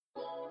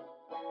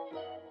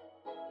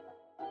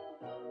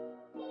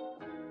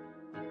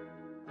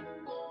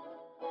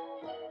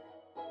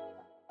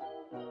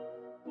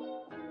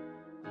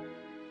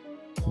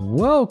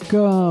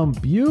Welcome,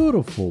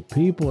 beautiful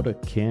people, to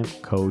Camp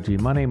Koji.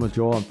 My name is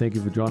Joel, and thank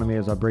you for joining me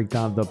as I break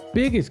down the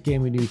biggest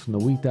gaming news from the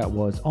week that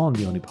was on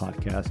the only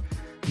podcast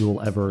you will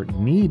ever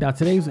need. Now,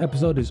 today's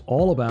episode is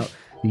all about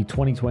the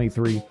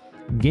 2023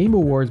 Game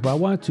Awards, but I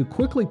wanted to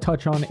quickly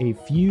touch on a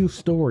few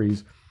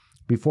stories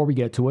before we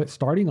get to it,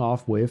 starting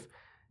off with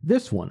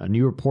this one. A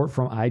new report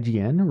from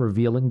IGN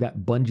revealing that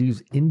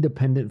Bungie's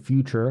independent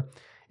future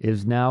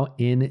is now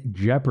in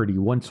jeopardy.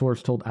 One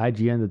source told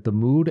IGN that the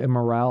mood and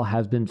morale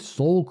has been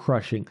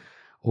soul-crushing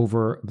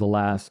over the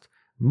last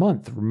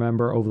month.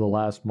 Remember, over the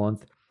last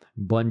month,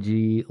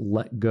 Bungie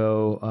let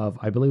go of,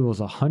 I believe it was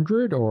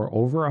 100 or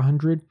over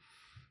 100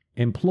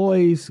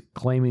 employees,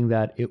 claiming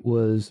that it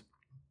was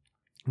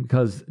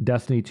because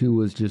Destiny 2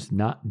 was just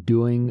not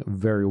doing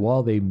very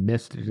well. They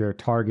missed their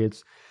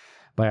targets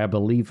by, I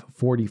believe,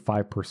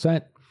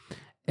 45%.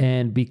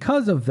 And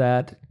because of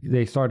that,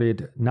 they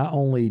started not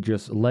only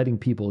just letting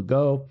people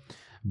go,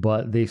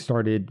 but they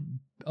started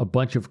a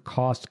bunch of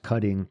cost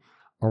cutting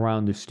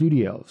around the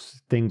studios.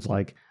 Things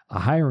like a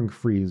hiring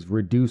freeze,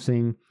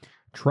 reducing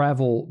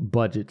travel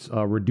budgets,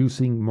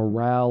 reducing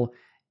morale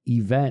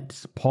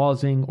events,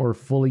 pausing or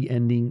fully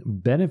ending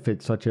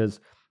benefits such as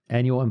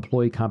annual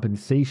employee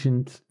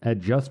compensation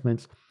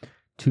adjustments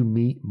to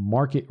meet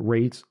market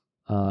rates,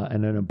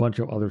 and then a bunch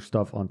of other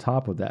stuff on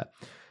top of that.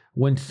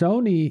 When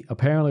Sony,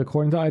 apparently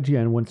according to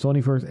IGN, when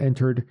Sony first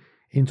entered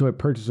into a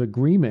purchase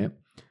agreement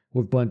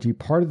with Bungie,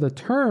 part of the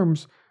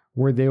terms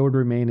were they would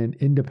remain an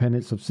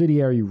independent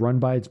subsidiary run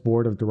by its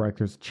board of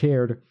directors,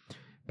 chaired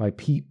by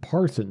Pete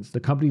Parsons. The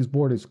company's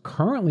board is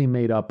currently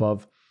made up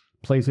of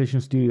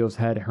PlayStation Studios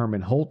head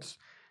Hermen Hulst,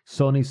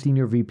 Sony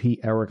senior VP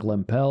Eric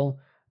Lempel,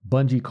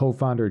 Bungie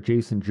co-founder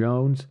Jason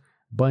Jones,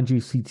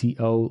 Bungie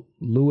CTO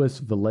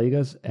Luis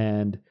Villegas,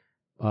 and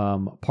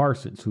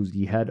Parsons, who's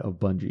the head of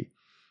Bungie.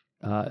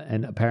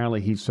 And apparently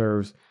he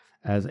serves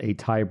as a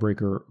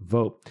tiebreaker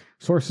vote.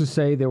 Sources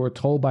say they were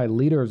told by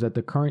leaders that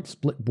the current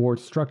split board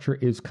structure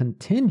is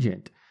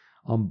contingent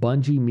on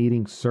Bungie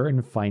meeting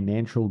certain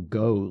financial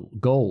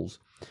goals.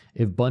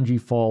 If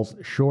Bungie falls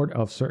short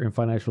of certain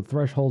financial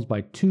thresholds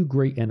by too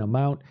great an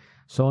amount,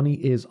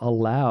 Sony is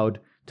allowed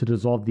to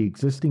dissolve the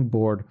existing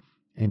board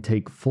and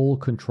take full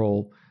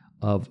control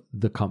of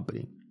the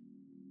company.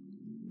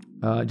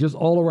 Just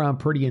all around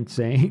pretty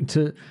insane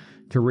to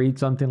read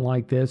something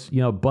like this.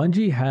 You know,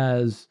 Bungie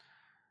has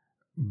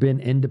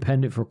been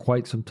independent for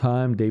quite some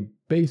time. They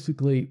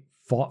basically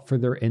fought for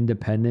their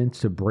independence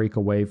to break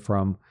away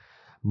from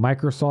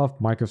Microsoft.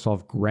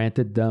 Microsoft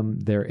granted them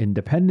their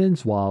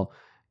independence while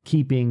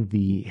keeping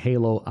the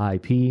Halo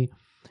IP.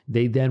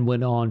 They then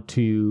went on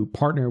to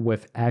partner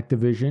with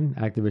Activision.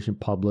 Activision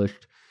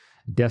published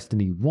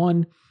Destiny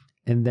 1.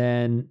 And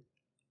then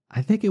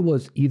I think it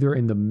was either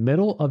in the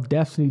middle of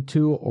Destiny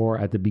 2 or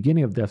at the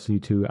beginning of Destiny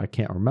 2, I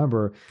can't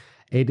remember,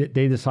 they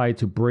decided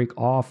to break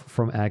off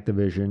from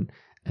Activision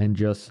and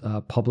just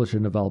publish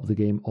and develop the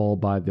game all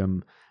by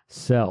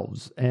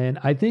themselves. And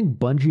I think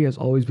Bungie has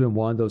always been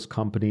one of those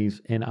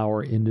companies in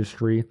our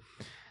industry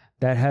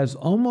that has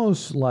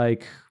almost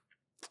like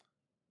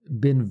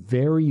been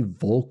very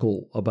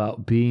vocal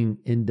about being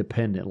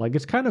independent. Like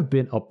it's kind of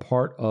been a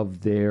part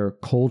of their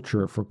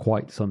culture for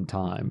quite some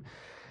time.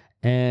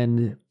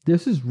 And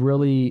this is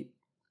really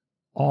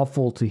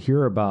awful to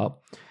hear about,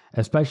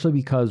 especially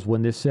because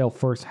when this sale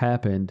first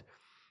happened,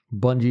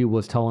 Bungie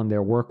was telling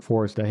their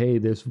workforce that, hey,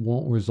 this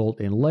won't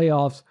result in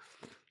layoffs.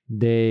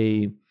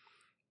 They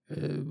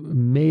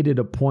made it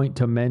a point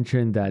to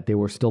mention that they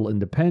were still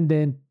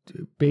independent,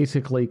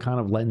 basically kind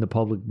of letting the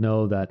public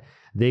know that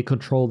they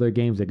control their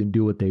games, they can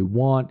do what they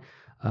want,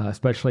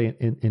 especially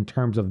in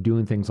terms of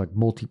doing things like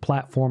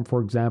multi-platform,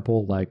 for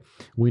example. Like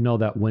we know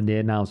that when they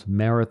announced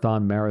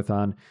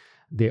Marathon,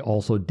 they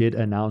also did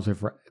announce it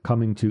for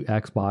coming to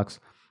Xbox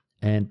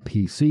and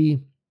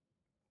PC.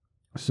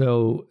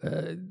 So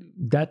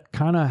that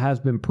kind of has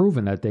been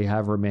proven that they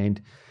have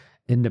remained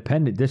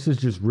independent. This is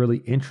just really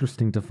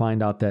interesting to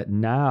find out that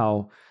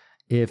now,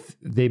 if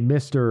they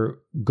missed their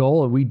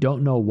goal, and we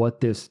don't know what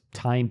this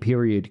time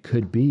period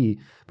could be,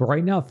 but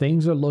right now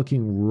things are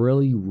looking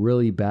really,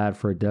 really bad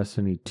for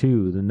Destiny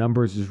 2. The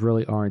numbers just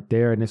really aren't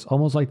there, and it's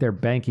almost like they're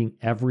banking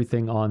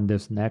everything on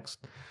this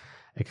next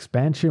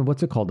expansion.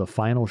 What's it called? The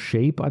Final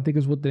Shape, I think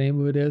is what the name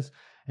of it is.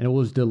 And it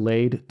was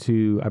delayed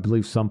to, I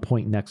believe, some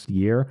point next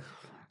year.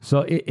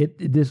 So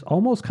this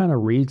almost kind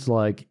of reads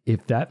like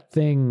if that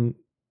thing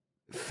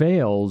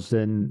fails,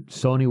 then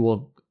Sony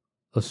will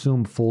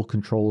assume full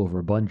control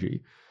over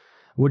Bungie,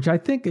 which I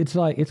think it's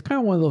kind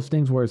of one of those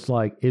things where it's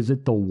like, is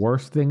it the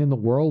worst thing in the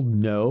world?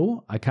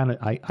 No, I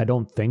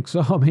don't think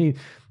so. I mean,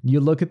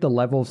 you look at the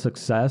level of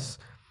success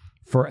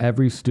for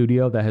every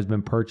studio that has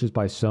been purchased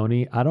by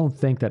Sony. I don't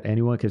think that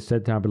anyone can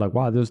sit down and be like,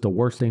 wow, this is the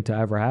worst thing to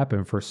ever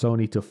happen for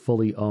Sony to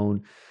fully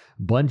own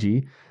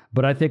Bungie.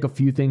 But I think a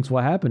few things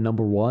will happen.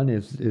 Number one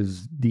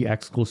is the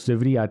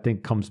exclusivity, I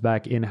think, comes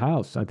back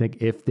in-house. I think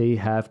if they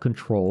have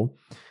control,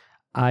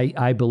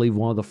 I believe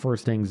one of the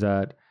first things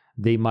that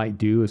they might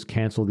do is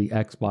cancel the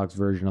Xbox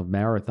version of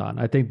Marathon.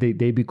 I think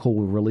they'd be cool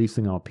with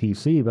releasing on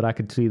PC, but I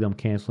could see them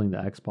canceling the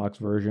Xbox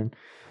version.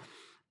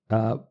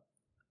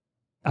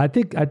 I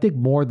think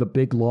more the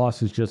big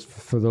loss is just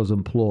for those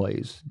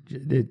employees.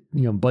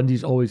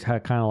 Bungie's always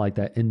had kind of like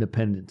that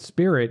independent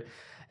spirit,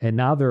 and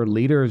now their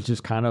leader is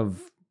just kind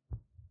of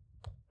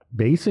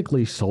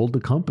basically sold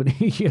the company,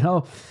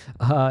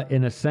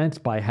 in a sense,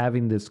 by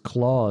having this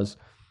clause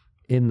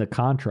in the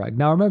contract.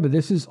 Now, remember,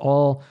 this is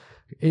all,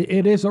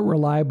 it is a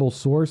reliable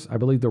source. I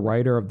believe the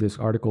writer of this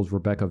article is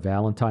Rebecca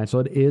Valentine, so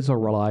it is a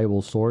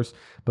reliable source,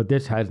 but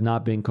this has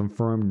not been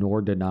confirmed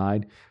nor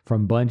denied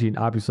from Bungie, and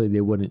obviously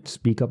they wouldn't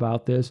speak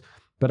about this,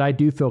 but I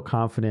do feel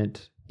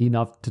confident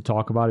enough to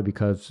talk about it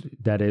because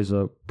that is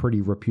a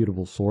pretty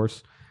reputable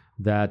source,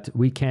 that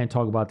we can't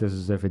talk about this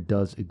as if it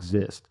does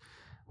exist,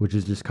 which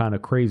is just kind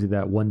of crazy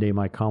that one day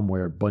might come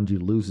where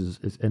Bungie loses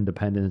its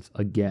independence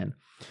again.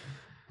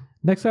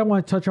 Next I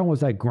want to touch on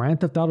was that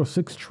Grand Theft Auto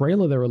 6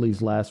 trailer that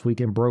released last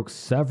week and broke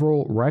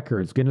several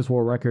records. Guinness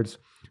World Records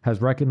has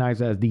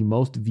recognized it as the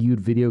most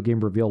viewed video game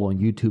reveal on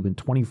YouTube in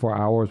 24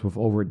 hours with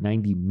over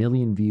 90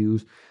 million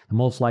views. The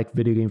most liked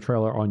video game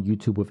trailer on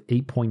YouTube with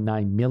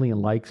 8.9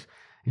 million likes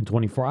in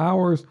 24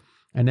 hours.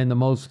 And then the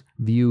most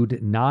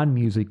viewed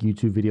non-music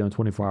YouTube video in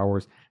 24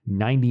 hours,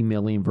 90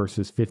 million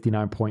versus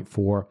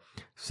 59.4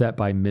 set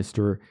by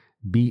Mr.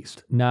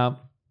 Beast.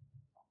 Now,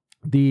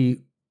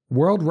 the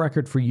world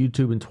record for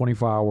YouTube in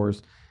 24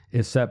 hours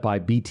is set by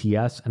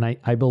BTS, and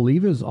I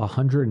believe it was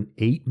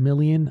 108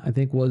 million, I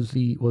think was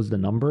the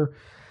number.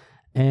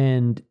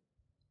 And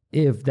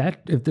if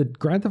the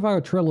Grand Theft Auto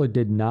trailer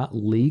did not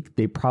leak,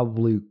 they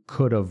probably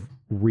could have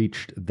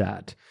reached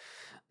that.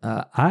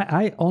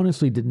 I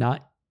honestly did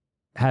not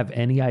have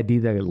any idea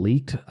that it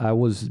leaked. I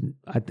was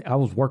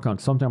working on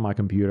something on my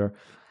computer,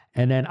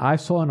 and then I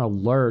saw an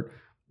alert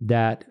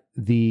that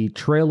the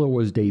trailer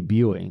was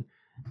debuting.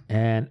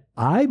 And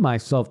I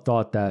myself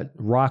thought that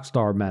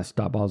Rockstar messed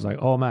up. I was like,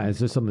 oh man, is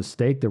this a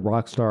mistake? That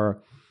Rockstar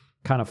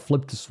kind of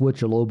flipped the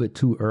switch a little bit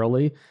too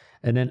early.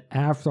 And then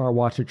after I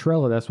watched the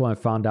trailer, that's when I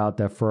found out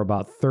that for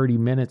about 30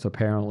 minutes,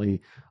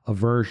 apparently, a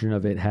version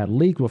of it had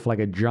leaked with like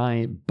a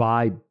giant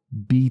buy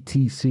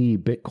BTC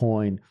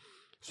Bitcoin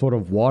sort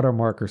of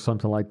watermark or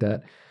something like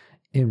that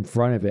in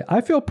front of it.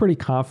 I feel pretty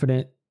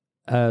confident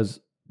as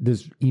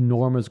this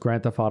enormous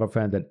Grand Theft Auto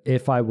fan that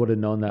if I would have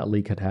known that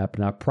leak had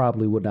happened, I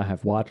probably would not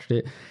have watched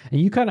it.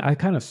 And I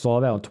kind of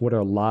saw that on Twitter.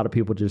 A lot of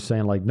people just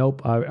saying like,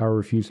 nope, I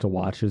refuse to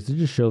watch this. It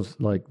just shows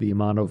like the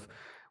amount of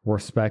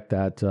respect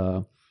that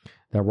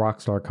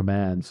Rockstar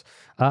commands.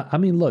 I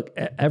mean, look,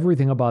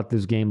 everything about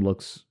this game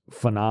looks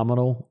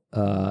phenomenal.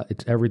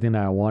 It's everything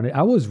that I wanted.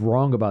 I was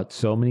wrong about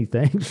so many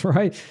things,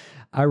 right?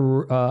 I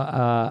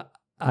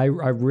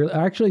really,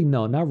 actually,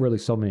 no, not really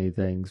so many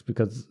things,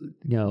 because,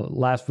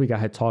 last week I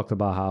had talked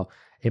about how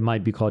it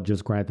might be called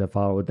just Grand Theft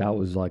Auto. That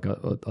was like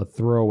a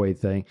throwaway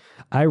thing.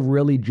 I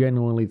really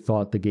genuinely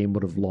thought the game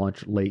would have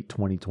launched late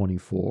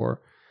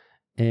 2024.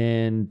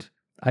 And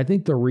I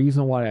think the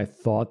reason why I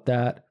thought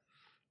that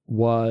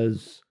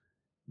was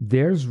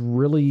there's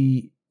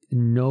really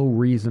no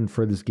reason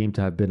for this game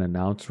to have been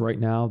announced right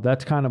now.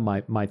 That's kind of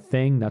my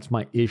thing. That's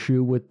my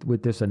issue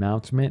with this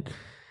announcement.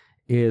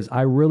 Is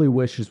I really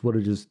wish this would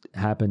have just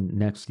happened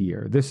next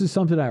year. This is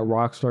something that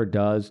Rockstar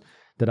does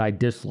that I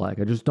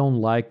dislike. I just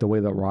don't like the way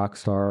that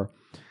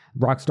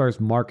Rockstar's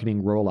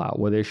marketing rollout,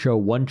 where they show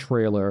one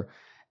trailer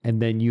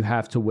and then you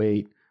have to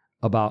wait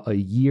about a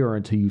year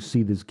until you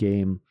see this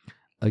game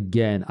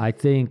again. I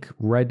think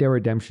Red Dead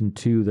Redemption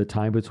 2, the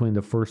time between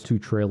the first two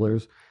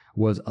trailers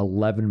was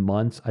 11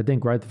 months. I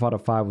think Grand Theft Auto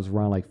 5 was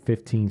around like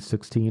 15,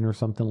 16 or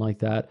something like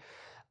that.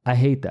 I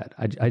hate that.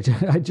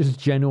 I just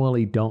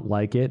genuinely don't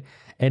like it.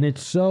 And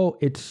it's so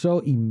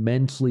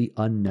immensely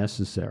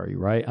unnecessary,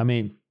 right? I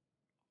mean,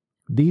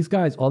 these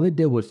guys, all they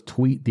did was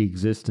tweet the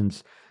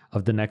existence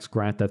of the next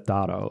Grand Theft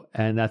Auto,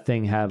 and that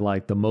thing had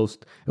like the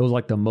most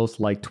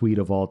liked tweet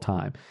of all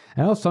time.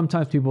 And I know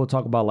sometimes people will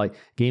talk about like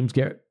games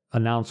get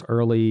announced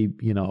early,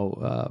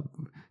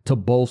 to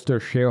bolster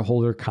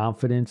shareholder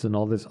confidence and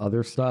all this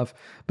other stuff.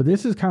 But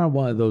this is kind of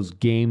one of those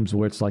games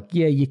where it's like,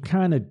 yeah, you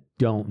kind of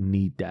don't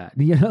need that.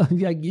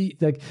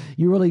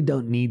 You really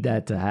don't need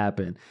that to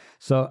happen.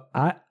 So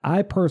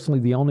I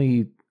personally, the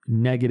only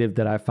negative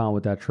that I found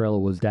with that trailer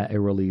was that it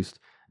released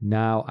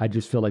now. I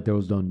just feel like there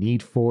was no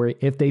need for it.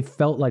 If they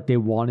felt like they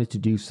wanted to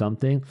do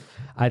something,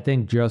 I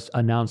think just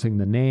announcing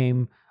the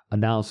name,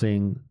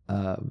 announcing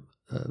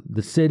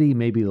the city,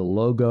 maybe the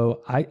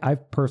logo, I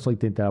personally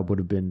think that would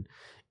have been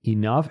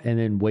enough, and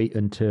then wait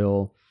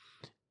until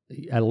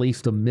at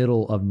least the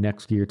middle of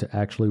next year to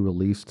actually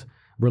release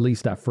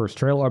that first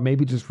trailer, or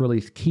maybe just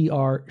release key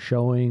art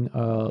showing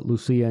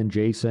Lucia and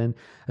Jason,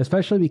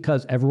 especially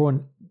because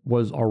everyone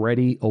was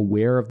already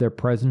aware of their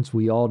presence.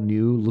 We all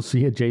knew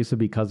Lucia and Jason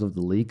because of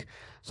the leak.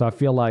 So I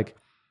feel like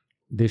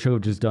they should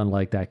have just done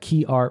like that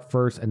key art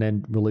first and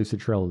then release the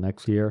trailer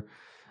next year.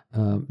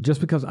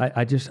 Just because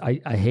I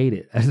hate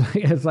it.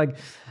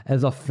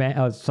 As a fan,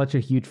 I was such a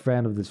huge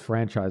fan of this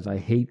franchise. I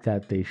hate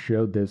that they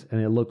showed this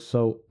and it looks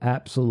so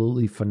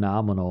absolutely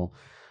phenomenal,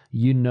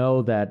 you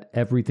know that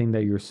everything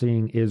that you're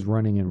seeing is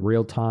running in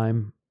real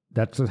time.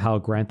 That's just how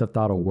Grand Theft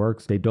Auto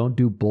works. They don't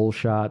do bull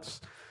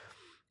shots.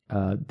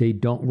 They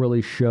don't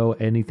really show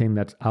anything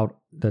that's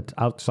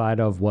outside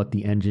of what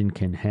the engine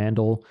can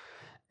handle.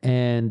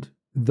 And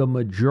the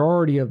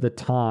majority of the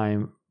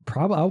time,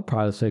 I would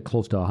probably say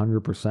close to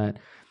 100%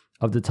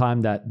 of the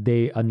time that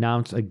they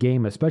announce a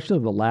game, especially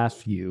the last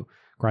few,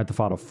 Grand Theft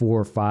Auto 4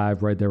 or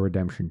 5, Red Dead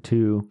Redemption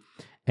 2,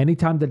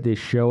 anytime that they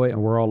show it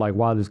and we're all like,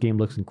 wow, this game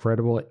looks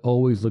incredible, it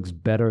always looks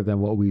better than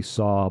what we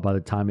saw by the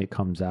time it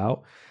comes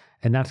out.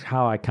 And that's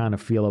how I kind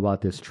of feel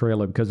about this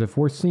trailer, because if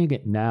we're seeing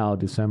it now,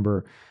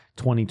 December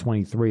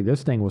 2023,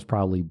 this thing was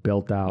probably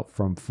built out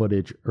from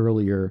footage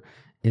earlier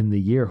in the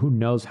year. Who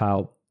knows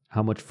how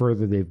much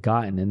further they've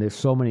gotten. And there's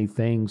so many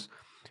things,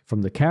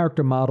 from the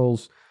character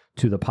models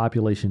to the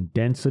population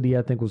density,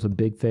 I think was a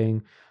big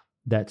thing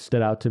that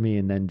stood out to me.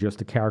 And then just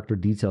the character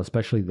detail,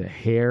 especially the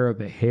hair.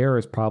 The hair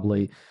is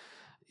probably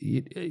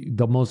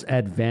the most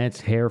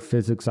advanced hair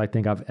physics I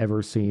think I've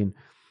ever seen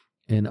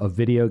in a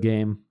video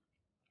game.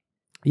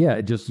 Yeah,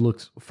 it just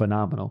looks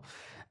phenomenal.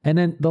 And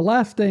then the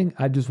last thing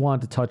I just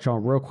wanted to touch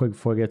on real quick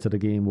before I get to the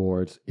Game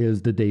Awards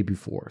is the day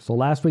before. So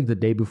last week, the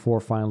day before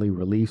finally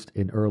released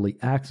in early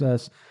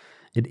access.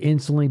 It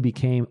instantly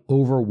became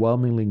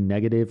overwhelmingly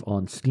negative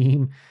on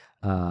Steam.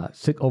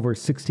 Over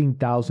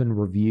 16,000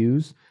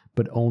 reviews,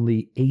 but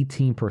only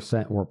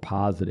 18% were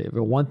positive.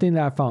 And one thing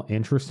that I found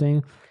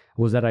interesting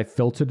was that I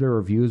filtered the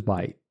reviews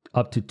by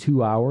up to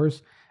 2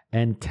 hours,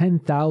 and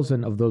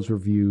 10,000 of those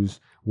reviews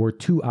were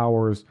 2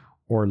 hours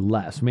or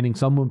less, meaning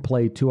someone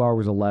played 2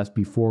 hours or less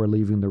before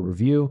leaving the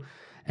review.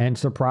 And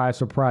surprise,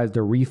 surprise,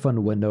 the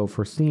refund window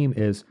for Steam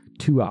is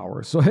 2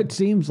 hours. So it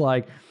seems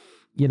like,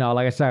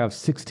 like I said, I have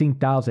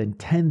 16,000,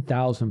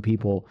 10,000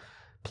 people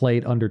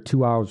played under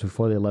 2 hours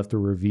before they left the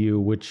review,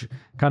 which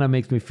kind of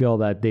makes me feel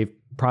that they've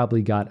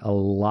probably got a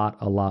lot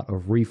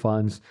of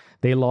refunds.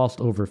 They lost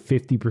over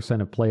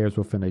 50% of players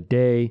within a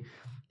day.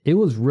 It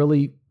was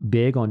really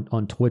big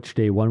on Twitch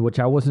day one, which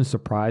I wasn't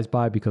surprised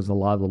by because a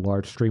lot of the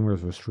large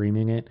streamers were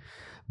streaming it.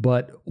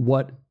 But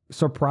what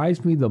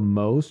surprised me the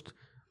most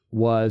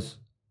was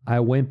I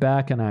went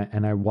back and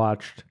I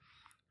watched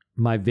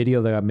my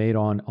video that I made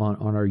on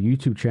our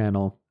YouTube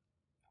channel.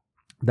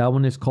 That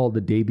one is called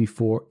the day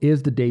before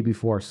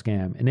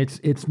scam, and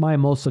it's my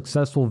most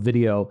successful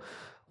video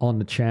on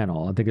the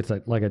channel. I think it's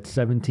like at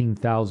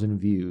 17,000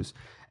 views,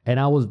 and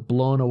I was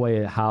blown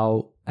away at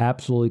how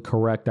absolutely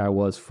correct I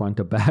was front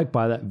to back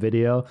by that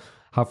video.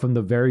 How from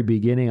the very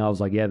beginning I was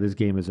like, yeah, this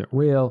game isn't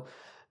real,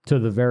 to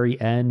the very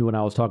end when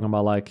I was talking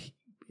about like,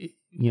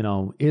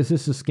 is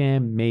this a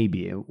scam?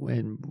 Maybe.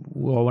 And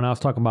when I was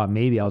talking about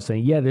maybe, I was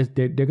saying, yeah,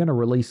 they're going to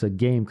release a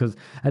game. Because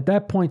at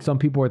that point, some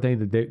people were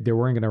thinking that they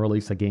weren't going to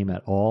release a game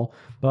at all.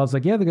 But I was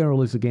like, yeah, they're going to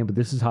release a game, but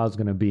this is how it's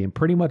going to be. And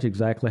pretty much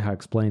exactly how I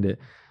explained it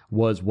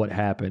was what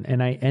happened.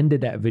 And I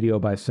ended that video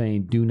by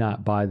saying, do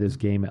not buy this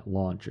game at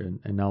launch. And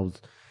I was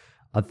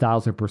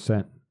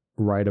 1,000%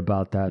 right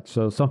about that.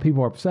 So some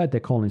people are upset. They're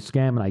calling it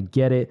scam, and I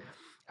get it.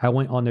 I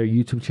went on their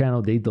YouTube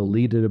channel. They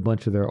deleted a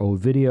bunch of their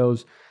old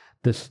videos.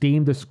 The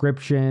Steam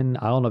description,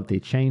 I don't know if they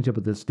changed it,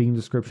 but the Steam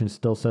description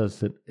still says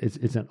that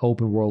it's an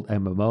open world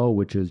MMO,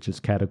 which is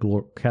just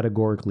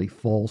categorically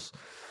false.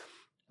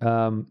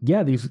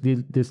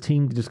 This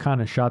team just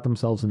kind of shot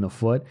themselves in the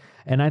foot.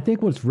 And I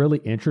think what's really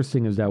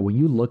interesting is that when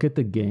you look at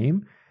the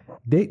game,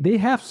 they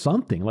have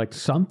something, like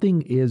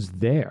something is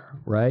there,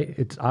 right?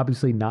 It's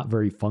obviously not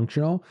very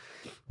functional,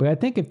 but I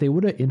think if they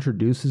would have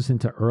introduced this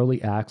into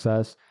early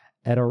access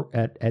at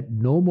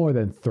no more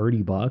than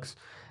 $30,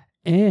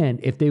 and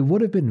if they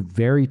would have been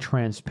very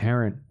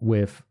transparent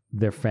with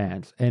their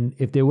fans, and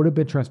if they would have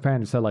been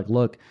transparent and said like,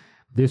 look,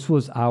 this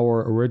was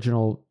our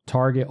original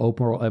target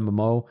open world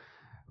MMO.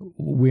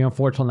 We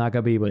unfortunately not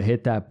going to be able to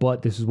hit that,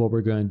 but this is what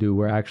we're going to do.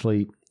 We're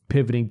actually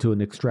pivoting to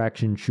an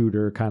extraction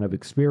shooter kind of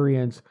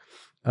experience.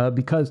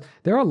 Because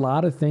there are a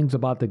lot of things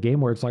about the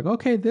game where it's like,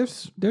 okay,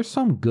 there's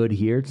some good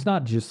here. It's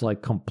not just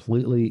like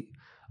completely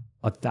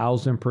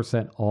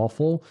 1,000%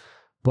 awful,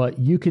 but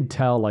you can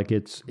tell like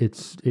it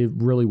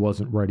really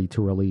wasn't ready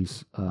to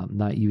release,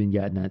 not even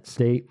yet in that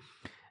state.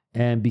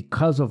 And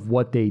because of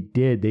what they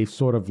did, they've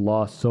sort of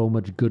lost so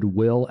much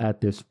goodwill at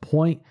this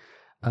point.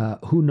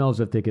 Who knows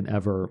if they can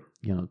ever,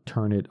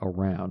 turn it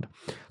around.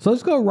 So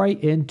let's go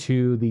right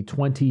into the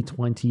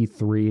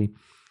 2023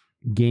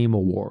 Game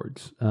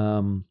Awards.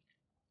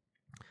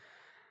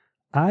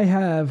 I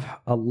have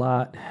a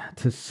lot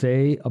to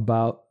say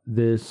about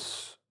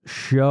this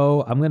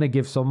show. I'm going to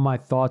give some of my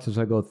thoughts as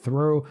I go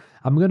through.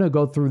 I'm going to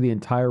go through the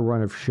entire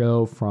run of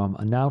show from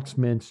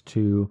announcements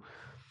to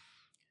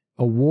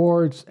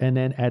awards. And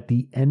then at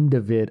the end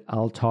of it,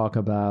 I'll talk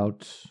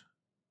about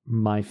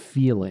my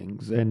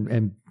feelings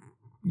and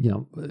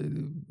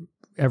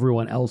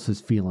everyone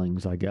else's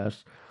feelings, I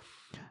guess.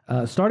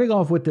 Starting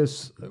off with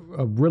this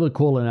really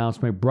cool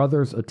announcement,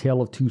 Brothers: A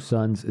Tale of Two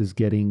Sons is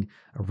getting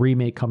a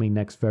remake coming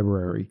next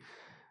February.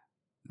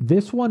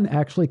 This one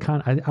actually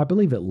I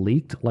believe it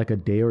leaked like a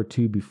day or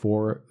two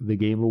before the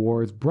Game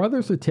Awards.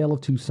 Brothers: A Tale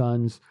of Two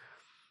Sons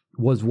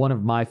was one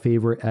of my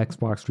favorite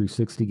Xbox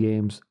 360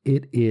 games.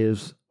 It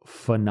is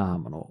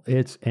phenomenal.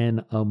 It's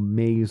an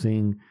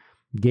amazing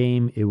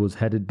game. It was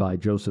headed by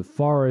Joseph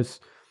Fares,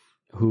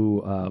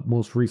 who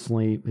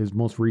his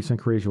most recent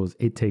creation was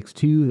It Takes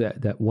Two,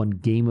 that won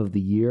Game of the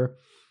Year.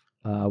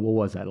 What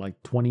was that,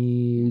 like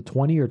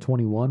 2020 or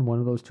 21? One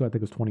of those two, I think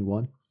it was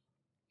 21,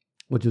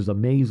 which is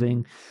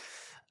amazing.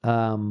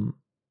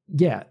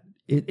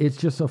 It's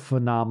just a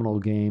phenomenal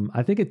game.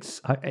 I think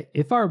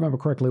if I remember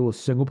correctly, it was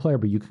single player,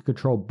 but you can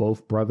control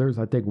both brothers.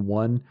 I think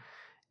one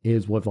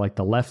is with like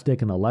the left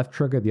stick and the left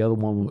trigger. The other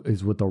one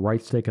is with the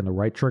right stick and the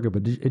right trigger,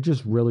 but it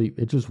just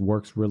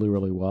works really,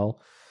 really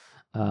well.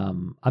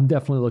 I'm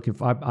definitely looking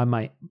for, I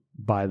might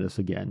buy this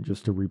again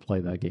just to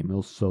replay that game. It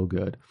was so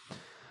good.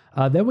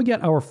 Then we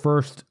get our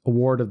first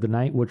award of the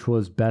night, which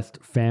was Best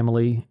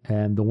Family.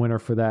 And the winner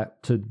for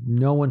that, to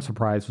no one's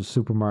surprise, was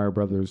Super Mario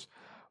Brothers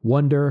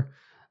Wonder.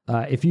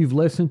 If you've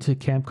listened to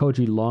Camp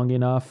Koji long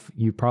enough,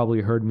 you've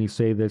probably heard me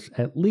say this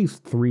at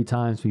least 3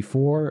 times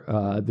before.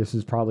 This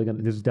is definitely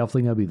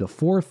going to be the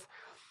 4th,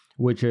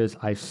 which is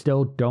I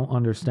still don't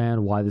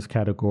understand why this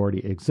category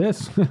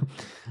exists.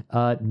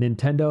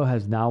 Nintendo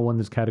has now won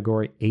this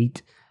category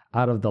 8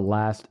 out of the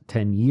last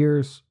 10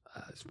 years.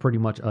 It's pretty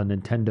much a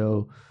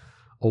Nintendo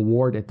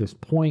award at this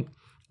point.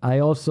 I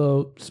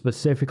also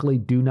specifically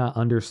do not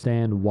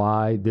understand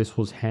why this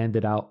was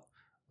handed out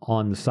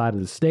on the side of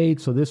the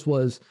stage. So this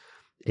was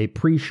a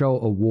pre-show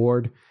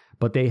award,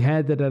 but they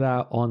handed it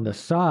out on the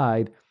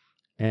side,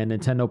 and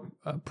Nintendo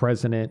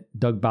president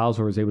Doug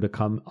Bowser was able to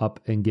come up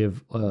and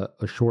give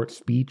a short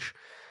speech.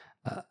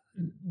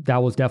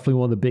 That was definitely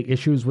one of the big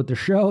issues with the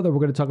show that we're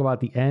going to talk about at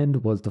the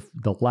end, was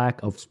the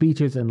lack of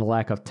speeches and the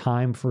lack of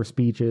time for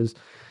speeches.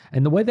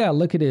 And the way that I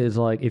look at it is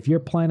like, if you're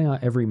planning on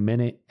every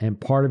minute, and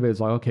part of it is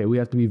like, okay, we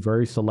have to be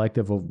very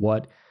selective of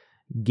what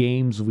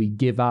games we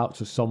give out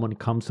so someone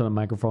comes to the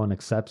microphone and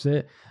accepts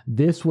it,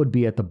 this would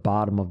be at the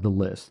bottom of the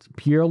list,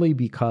 purely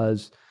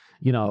because,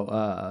 no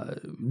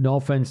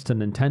offense to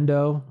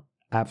Nintendo,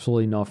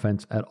 absolutely no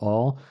offense at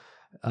all.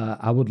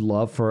 I would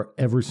love for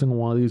every single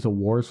one of these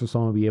awards for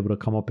someone to be able to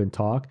come up and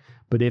talk.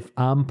 But if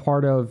I'm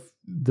part of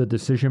the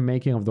decision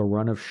making of the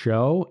run of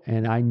show,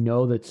 and I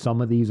know that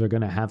some of these are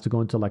going to have to go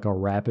into like a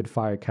rapid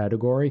fire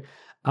category,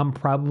 I'm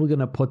probably going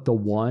to put the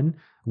one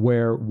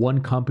where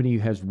one company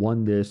has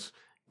won this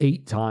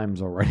 8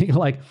 times already.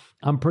 Like,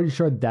 I'm pretty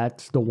sure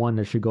that's the one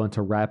that should go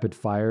into rapid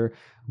fire.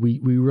 We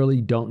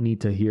really don't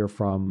need to hear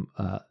from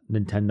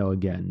Nintendo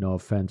again. No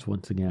offense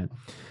once again.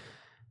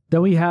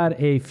 Then we had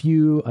a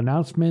few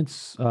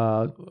announcements,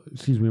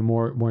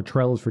 more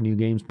trailers for new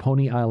games.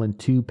 Pony Island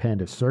 2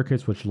 Panda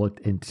Circus, which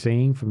looked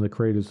insane, from the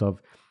creators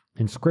of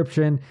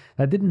Inscription.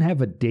 That didn't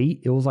have a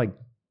date. It was like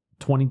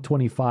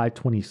 2025,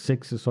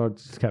 26, so it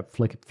just kept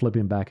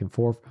flipping back and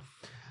forth.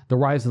 The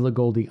Rise of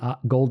the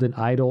Golden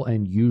Idol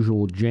and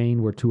Usual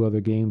Jane were 2 other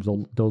games.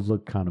 Those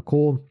look kind of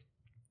cool.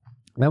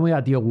 Then we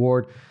got the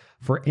award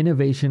for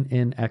Innovation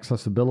in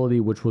Accessibility,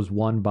 which was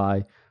won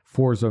by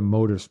Forza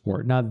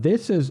Motorsport. Now,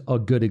 this is a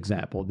good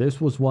example. This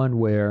was one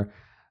where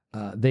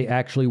they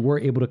actually were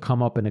able to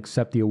come up and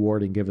accept the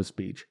award and give a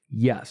speech.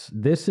 Yes,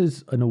 this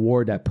is an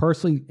award that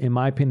personally, in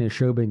my opinion,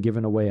 should have been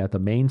given away at the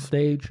main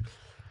stage.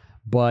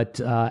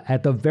 But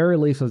at the very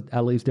least,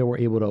 they were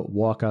able to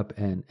walk up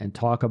and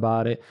talk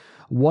about it.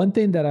 One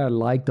thing that I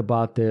liked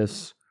about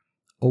this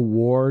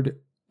award,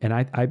 and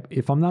I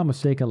if I'm not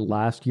mistaken, the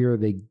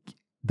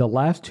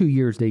last 2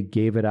 years they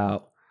gave it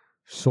out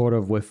sort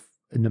of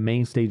in the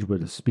main stage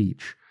with a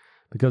speech,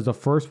 because the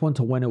first one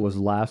to win it was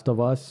Last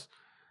of Us,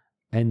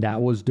 and that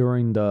was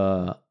during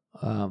the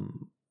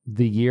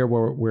year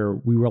where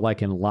we were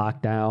like in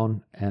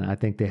lockdown, and I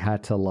think they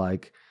had to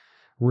like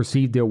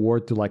receive the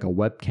award through like a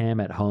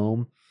webcam at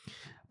home.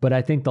 But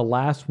I think the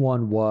last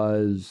one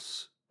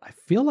was, I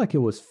feel like it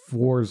was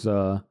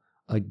Forza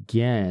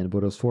again, but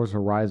it was Forza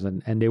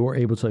Horizon, and they were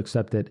able to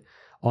accept it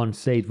on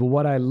stage. But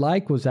what I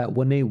like was that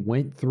when they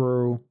went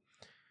through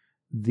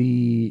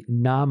the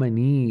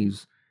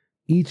nominees,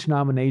 each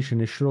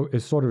nomination is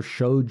sort of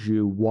showed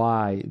you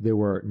why they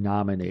were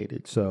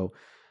nominated. So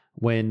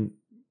when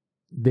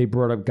they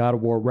brought up God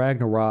of War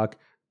Ragnarok,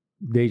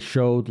 they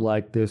showed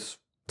like this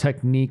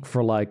technique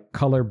for like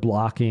color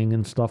blocking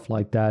and stuff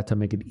like that to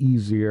make it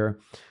easier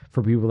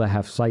for people that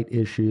have sight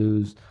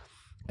issues.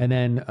 And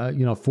then,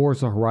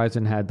 Forza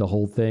Horizon had the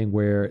whole thing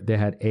where they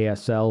had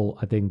ASL,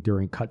 I think,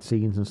 during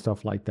cutscenes and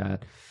stuff like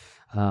that.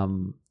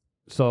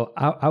 So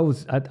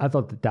I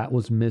thought that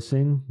was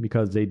missing,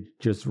 because they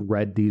just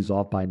read these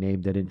off by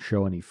name. They didn't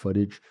show any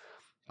footage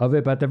of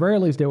it, but at the very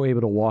least, they were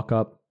able to walk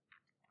up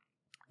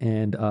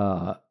and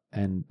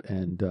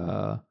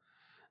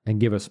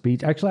give a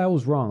speech. Actually, I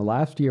was wrong.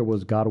 Last year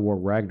was God of War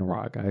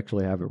Ragnarok. I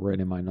actually have it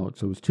written in my notes.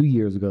 So it was 2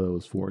 years ago that it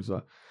was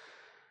Forza.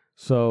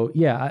 So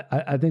yeah,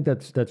 I think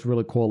that's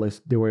really cool.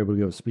 They were able to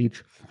give a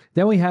speech.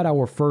 Then we had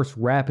our first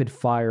rapid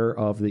fire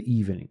of the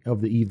evening,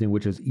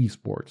 which is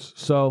esports.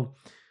 So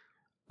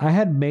I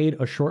had made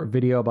a short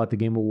video about the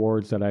Game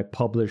Awards that I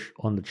published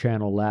on the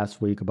channel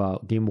last week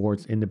about Game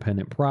Awards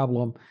Independent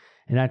Problem.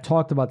 And I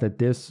talked about that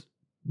this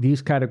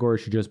these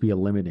categories should just be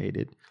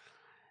eliminated.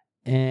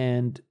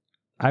 And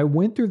I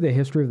went through the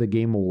history of the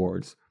Game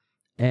Awards,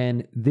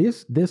 and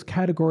this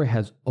category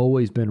has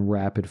always been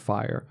rapid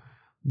fire.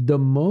 The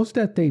most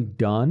that they've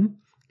done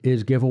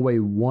is give away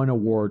one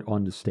award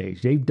on the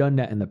stage. They've done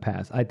that in the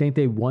past. I think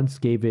they once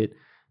gave it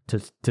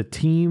to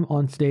team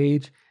on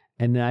stage,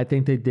 and then I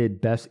think they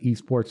did best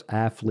esports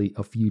athlete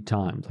a few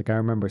times. Like I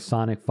remember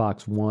Sonic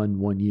Fox won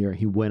one year.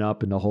 He went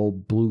up in the whole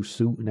blue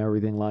suit and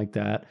everything like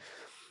that.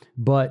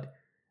 But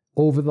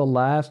over the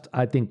last,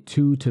 I think,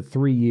 2 to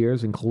 3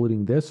 years,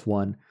 including this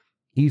one,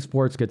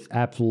 esports gets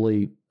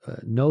absolutely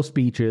no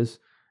speeches.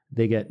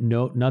 They get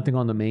nothing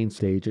on the main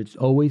stage. It's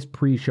always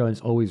pre-show and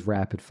it's always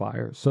rapid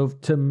fire. So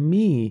to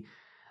me,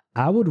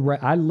 I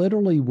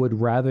literally would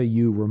rather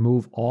you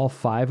remove all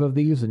 5 of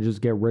these and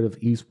just get rid of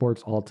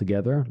esports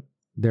altogether.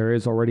 There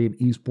is already an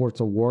esports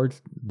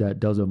awards that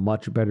does a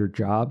much better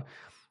job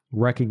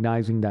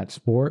recognizing that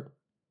sport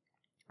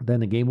than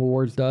the Game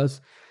Awards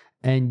does.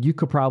 And you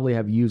could probably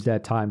have used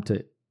that time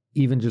to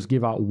even just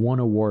give out one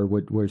award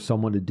where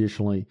someone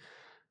additionally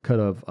could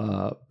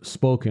have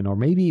spoken, or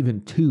maybe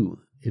even 2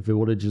 if it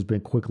would have just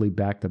been quickly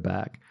back to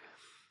back.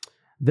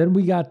 Then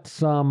we got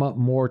some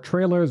more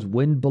trailers.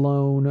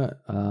 Windblown,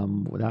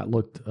 that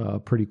looked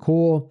pretty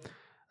cool.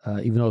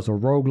 Even though it's a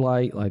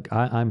roguelite, like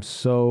I'm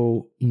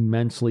so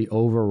immensely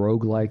over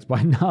roguelites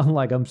by now.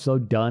 Like I'm so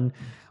done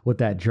with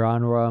that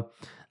genre.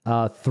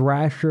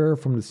 Thrasher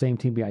from the same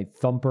team behind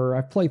Thumper.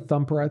 I've played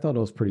Thumper. I thought it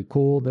was pretty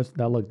cool.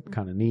 That looked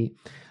kind of neat.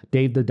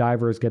 Dave the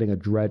Diver is getting a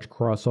Dredge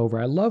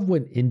crossover. I love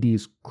when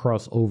indies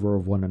cross over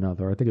of one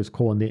another. I think it's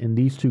cool. And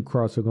these two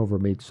crossing over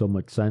made so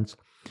much sense.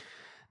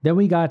 Then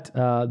we got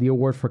the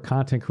award for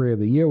Content Creator of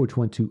the Year, which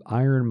went to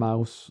Iron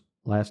Mouse.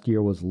 Last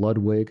year was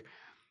Ludwig.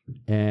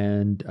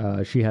 And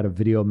she had a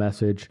video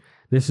message.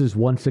 This is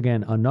once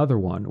again another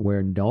one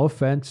where, no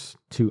offense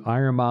to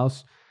Iron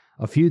Mouse,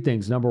 a few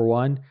things. Number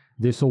one,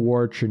 this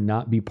award should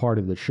not be part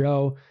of the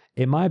show.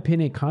 In my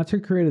opinion,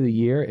 Content Creator of the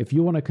Year, if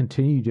you want to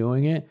continue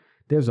doing it,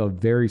 there's a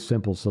very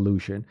simple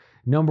solution.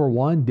 Number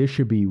one, this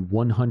should be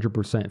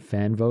 100%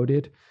 fan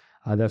voted.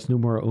 That's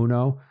numero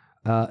uno.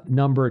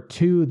 Number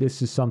two,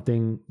 this is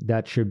something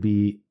that should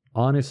be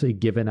honestly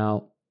given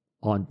out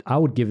on, I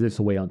would give this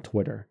away on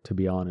Twitter, to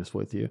be honest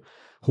with you.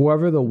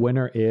 Whoever the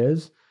winner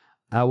is,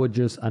 I would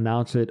just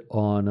announce it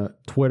on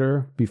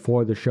Twitter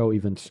before the show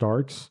even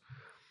starts.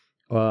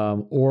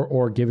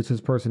 Or give it to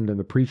this person in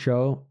the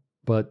pre-show,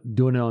 but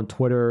doing it on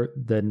Twitter,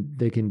 then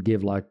they can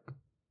give like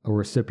a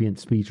recipient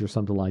speech or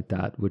something like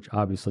that, which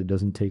obviously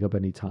doesn't take up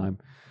any time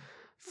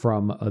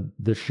from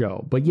the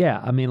show. But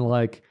yeah, I mean,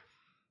 like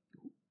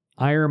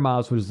Iron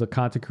Mouse, which is the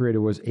content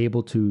creator, was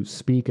able to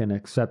speak and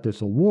accept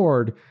this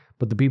award,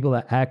 but the people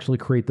that actually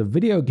create the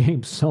video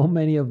games, so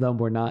many of them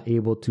were not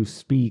able to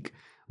speak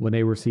when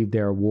they received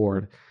their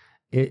award.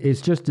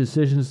 It's just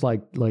decisions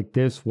like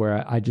this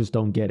where I just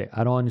don't get it.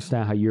 I don't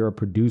understand how you're a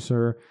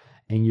producer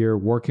and you're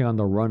working on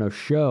the run of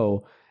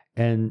show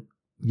and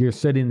you're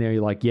sitting there,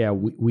 you're like, yeah,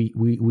 we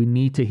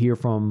need to hear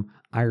from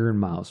Iron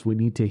Mouse. We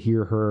need to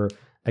hear her.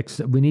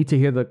 We need to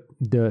hear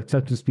the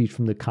acceptance speech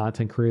from the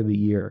Content Creator of the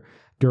Year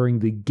during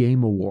the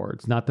Game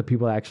Awards, not the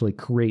people that actually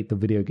create the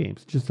video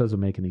games. It just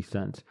doesn't make any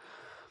sense.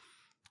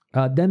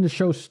 Then the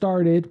show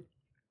started.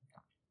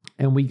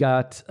 And we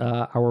got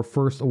our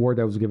first award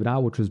that was given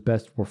out, which was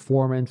Best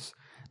Performance.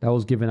 That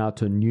was given out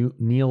to Neil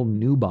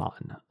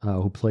Newbon,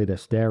 who played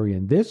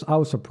Astarion. This I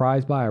was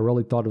surprised by. I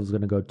really thought it was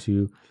going to go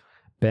to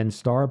Ben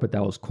Starr, but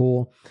that was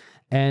cool.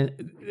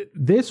 And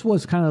this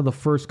was kind of the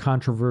first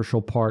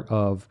controversial part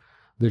of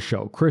the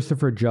show.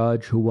 Christopher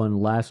Judge, who won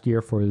last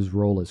year for his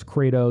role as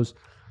Kratos,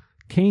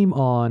 came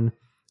on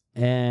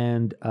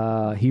and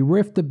he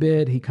riffed a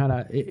bit.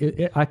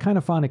 I kind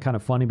of found it kind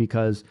of funny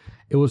because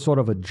it was sort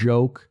of a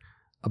joke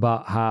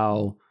about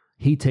how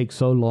he took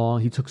so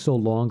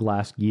long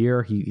last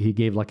year. He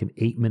gave like an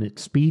 8-minute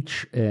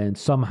speech and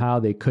somehow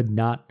they could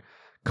not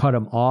cut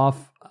him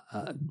off,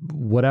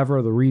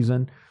 whatever the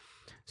reason.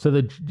 So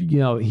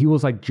he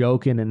was like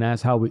joking, and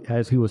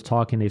as he was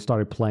talking, they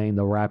started playing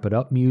the Wrap It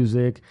Up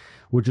music,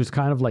 which is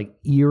kind of like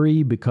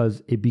eerie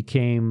because it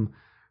became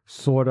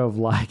sort of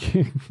like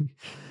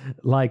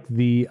like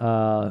the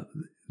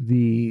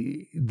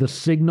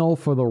signal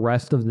for the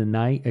rest of the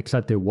night,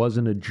 except it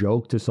wasn't a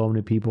joke to so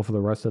many people for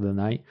the rest of the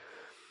night.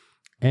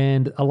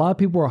 And a lot of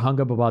people were hung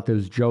up about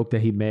this joke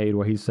that he made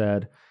where he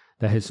said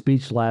that his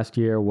speech last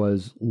year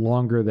was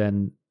longer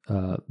than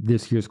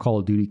this year's Call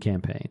of Duty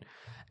campaign.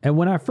 And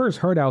when I first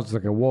heard it, I was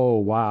like, whoa,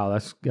 wow,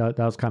 that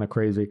was kind of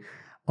crazy.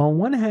 On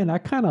one hand, I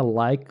kind of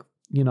like,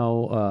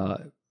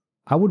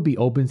 I would be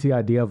open to the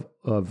idea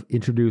of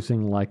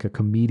introducing like a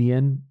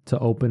comedian to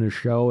open a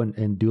show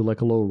and do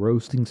like a little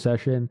roasting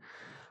session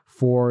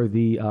for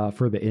the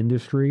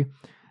industry.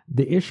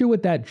 The issue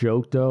with that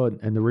joke, though,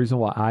 and the reason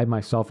why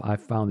I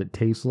found it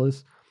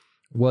tasteless,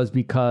 was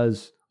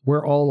because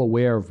we're all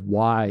aware of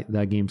why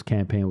that game's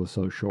campaign was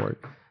so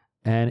short.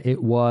 And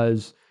it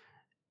was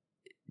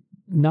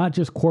not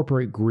just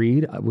corporate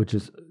greed, which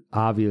is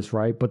obvious,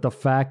 right? But the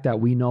fact that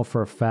we know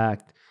for a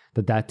fact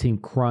that team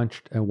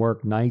crunched and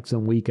worked nights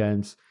and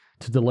weekends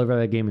to deliver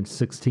that game in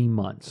 16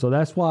 months. So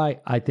that's why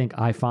I think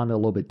I found it a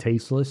little bit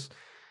tasteless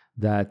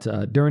that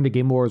during the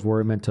Game Awards where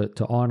we're meant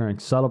to honor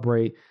and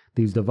celebrate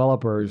these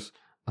developers,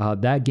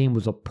 that game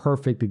was a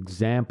perfect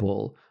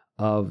example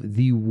of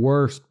the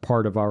worst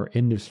part of our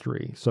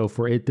industry. So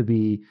for it to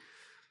be,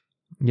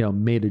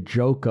 made a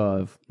joke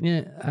of,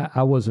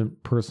 I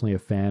wasn't personally a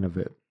fan of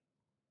it.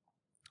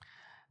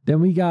 Then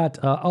we got,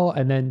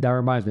 and then that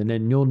reminds me, and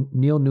then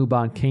Neil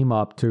Newbon came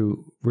up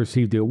to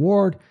receive the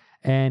award,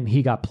 and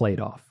he got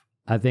played off.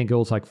 I think it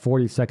was like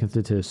 40 seconds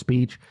into his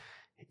speech.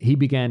 He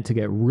began to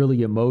get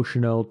really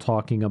emotional,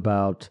 talking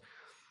about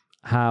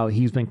how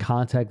he's been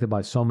contacted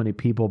by so many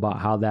people about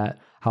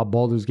how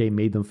Baldur's Gate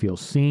made them feel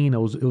seen. It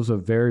was a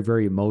very,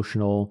 very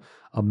emotional,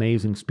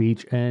 amazing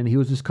speech, and he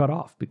was just cut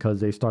off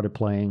because they started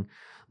playing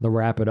the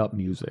Wrap It Up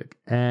music.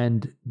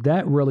 And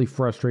that really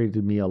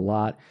frustrated me a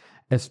lot,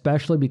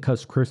 especially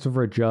because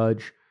Christopher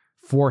Judge,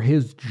 for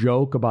his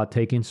joke about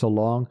taking so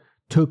long,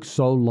 took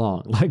so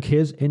long. Like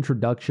his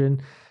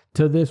introduction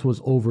to this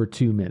was over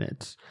 2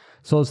 minutes.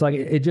 So it's like,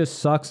 it just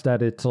sucks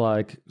that it's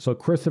like, so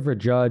Christopher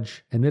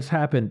Judge, and this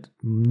happened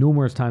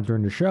numerous times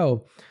during the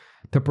show,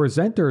 the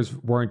presenters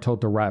weren't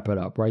told to wrap it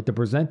up, right? The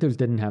presenters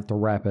didn't have to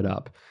wrap it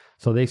up.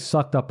 So they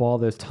sucked up all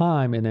this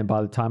time. And then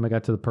by the time I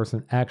got to the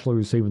person actually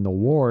receiving the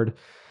award,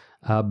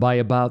 by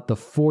about the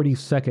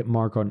 40-second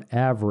mark on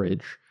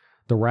average,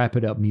 the Wrap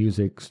It Up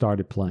music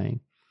started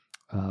playing.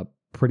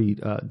 Pretty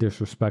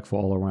disrespectful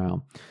all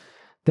around.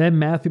 Then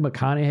Matthew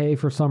McConaughey,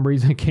 for some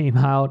reason, came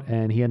out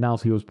and he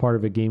announced he was part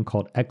of a game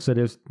called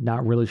Exodus.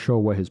 Not really sure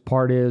what his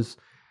part is.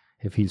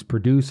 If he's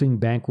producing,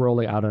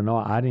 bankrolling, I don't know.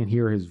 I didn't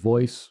hear his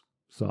voice,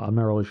 so I'm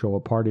not really sure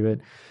what part of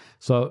it.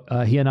 So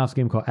he announced a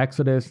game called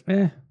Exodus.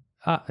 Take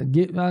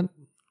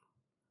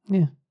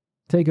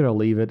it or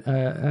leave it.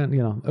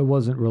 It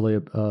wasn't really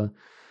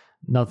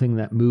nothing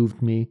that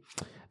moved me.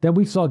 Then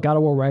we saw God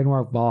of War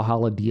Ragnarok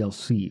Valhalla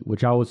DLC,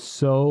 which I was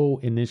so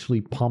initially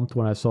pumped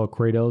when I saw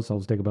Kratos. I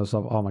was thinking to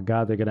myself, oh my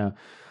God, they're going to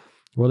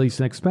release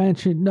an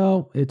expansion.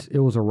 No, it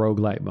was a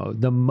roguelite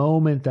mode. The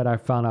moment that I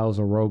found out it was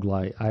a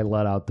roguelite, I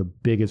let out the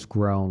biggest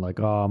groan,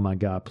 like, oh my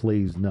God,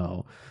 please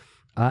no.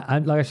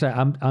 Like I said,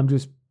 I'm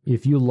just,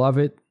 if you love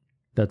it,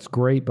 that's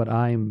great, but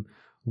I'm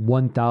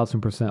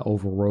 1000%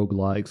 over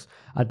roguelikes.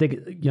 I think,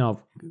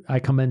 I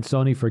commend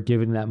Sony for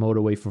giving that mode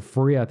away for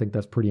free. I think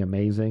that's pretty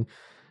amazing.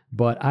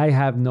 But I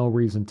have no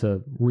reason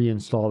to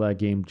reinstall that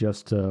game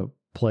just to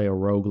play a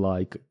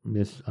roguelike.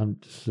 It's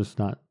just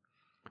not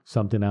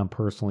something I'm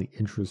personally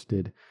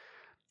interested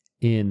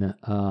in.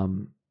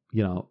 I'm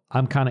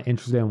kind of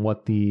interested in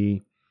what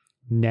the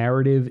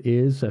narrative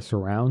is that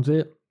surrounds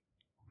it.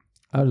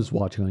 I was just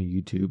watching on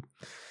YouTube.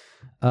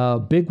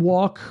 Big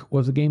Walk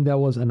was a game that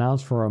was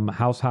announced from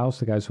House,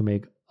 the guys who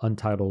make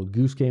Untitled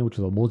Goose Game, which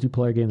is a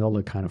multiplayer game that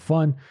looked kind of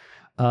fun.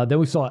 Then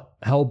we saw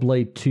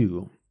Hellblade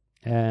 2.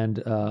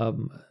 And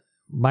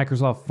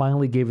Microsoft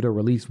finally gave it a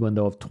release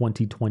window of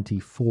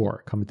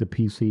 2024, coming to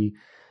PC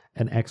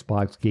and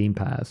Xbox Game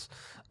Pass.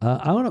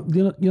 I don't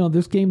know,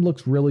 this game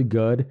looks really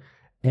good,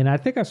 and I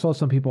think I saw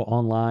some people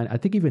online. I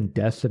think even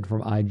Destin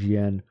from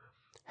IGN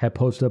had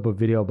posted up a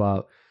video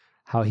about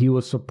how he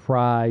was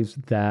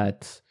surprised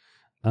that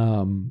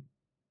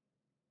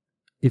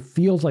it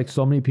feels like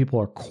so many people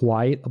are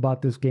quiet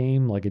about this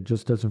game. Like it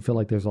just doesn't feel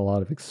like there's a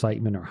lot of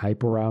excitement or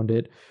hype around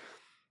it.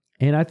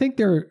 And I think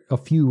there are a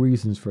few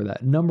reasons for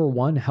that. Number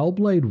one,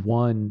 Hellblade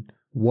 1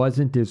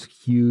 wasn't this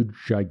huge,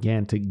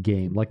 gigantic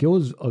game. Like it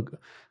was,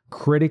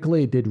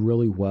 critically, it did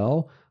really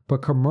well,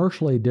 but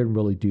commercially, it didn't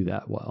really do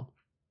that well.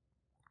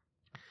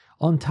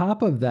 On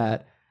top of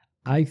that,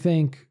 I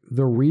think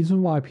the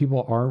reason why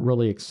people aren't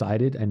really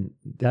excited, and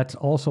that's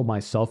also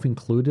myself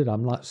included,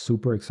 I'm not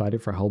super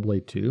excited for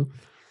Hellblade 2,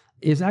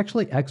 is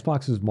actually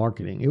Xbox's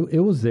marketing. It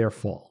was their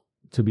fault,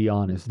 to be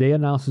honest. They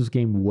announced this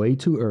game way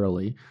too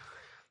early.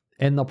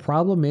 And the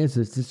problem is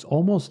it's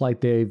almost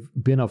like they've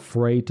been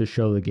afraid to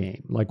show the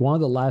game. Like one of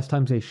the last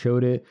times they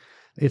showed it,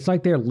 it's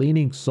like they're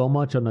leaning so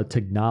much on the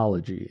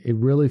technology. It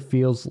really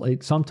feels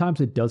like, sometimes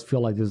it does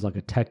feel like there's like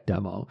a tech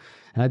demo.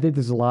 And I think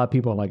there's a lot of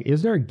people like,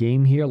 is there a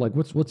game here? Like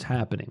what's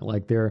happening?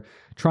 Like they're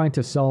trying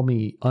to sell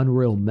me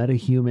Unreal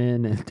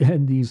MetaHuman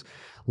and these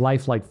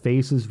lifelike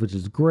faces, which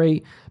is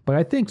great. But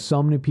I think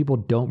so many people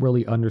don't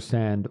really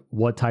understand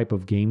what type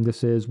of game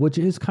this is, which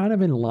is kind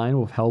of in line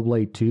with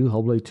Hellblade 2.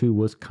 Hellblade 2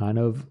 was kind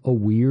of a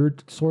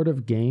weird sort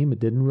of game. It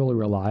didn't really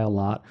rely a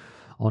lot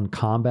on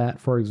combat,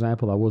 for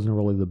example. That wasn't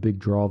really the big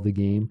draw of the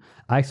game.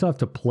 I still have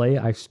to play.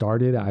 I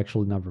started. I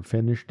actually never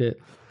finished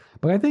it.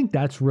 But I think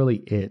that's really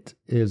it,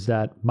 is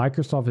that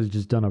Microsoft has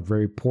just done a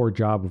very poor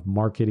job of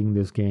marketing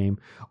this game.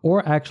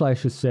 Or actually, I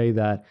should say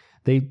that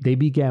they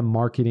began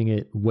marketing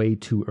it way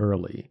too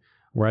early,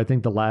 where I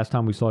think the last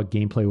time we saw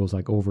gameplay was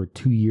like over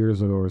 2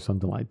 years ago or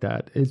something like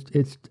that.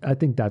 I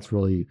think that's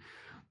really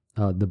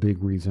the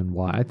big reason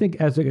why. I think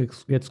as it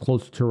gets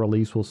closer to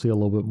release, we'll see a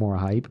little bit more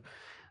hype.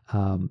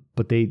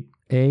 But they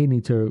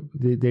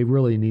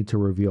really need to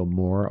reveal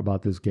more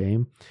about this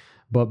game.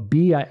 But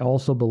B, I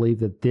also believe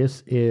that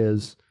this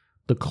is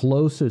the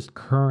closest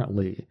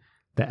currently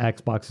that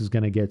Xbox is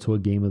going to get to a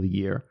game of the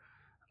year.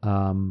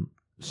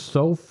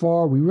 So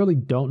far, we really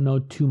don't know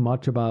too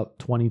much about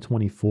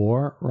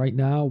 2024 right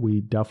now.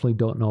 We definitely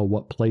don't know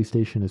what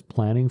PlayStation is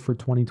planning for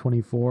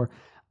 2024.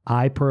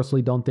 I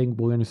personally don't think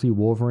we're going to see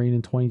Wolverine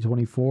in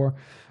 2024.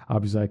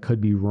 Obviously, I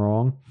could be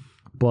wrong.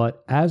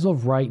 But as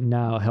of right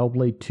now,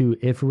 Hellblade 2,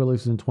 if it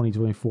releases in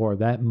 2024,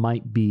 that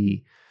might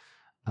be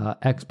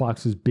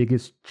Xbox's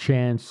biggest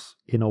chance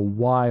in a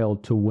while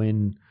to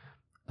win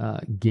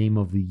Game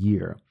of the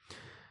Year.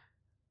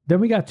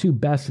 Then we got to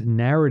Best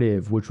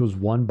Narrative, which was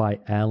won by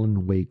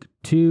Alan Wake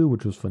 2,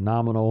 which was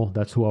phenomenal.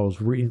 That's who I was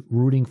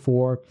rooting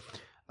for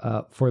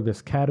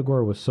this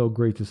category. It was so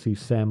great to see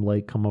Sam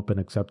Lake come up and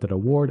accept that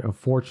award.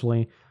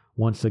 Unfortunately,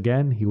 once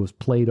again, he was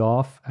played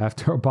off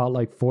after about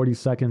like 40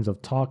 seconds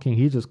of talking.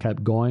 He just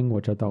kept going,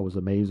 which I thought was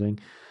amazing.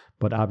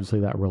 But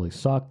obviously that really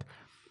sucked.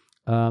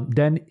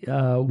 Then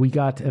we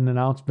got an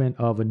announcement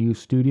of a new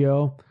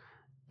studio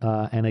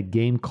and a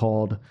game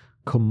called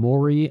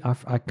Komori.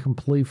 I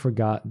completely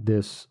forgot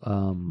this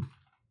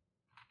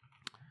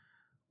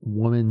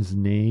woman's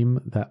name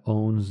that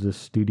owns this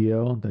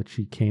studio that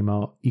she came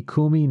out.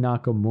 Ikumi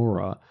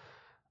Nakamura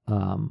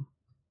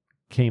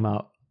came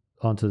out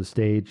onto the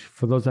stage.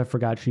 For those that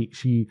forgot,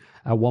 she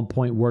at one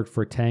point worked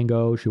for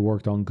Tango. She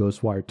worked on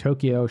Ghostwire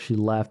Tokyo. She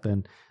left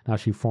and now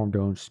she formed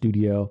her own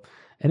studio.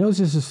 And it was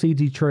just a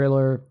CG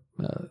trailer.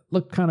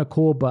 Looked kind of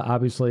cool, but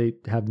obviously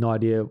have no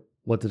idea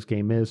what this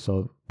game is,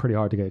 so pretty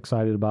hard to get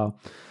excited about.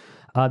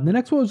 The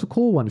next one was a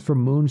cool one. It's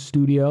from Moon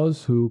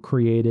Studios, who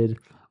created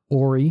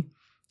Ori.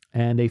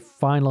 And they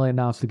finally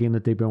announced the game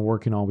that they've been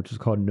working on, which is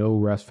called No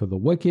Rest for the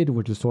Wicked,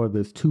 which is sort of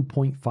this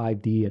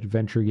 2.5D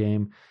adventure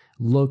game.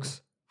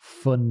 Looks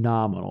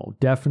phenomenal.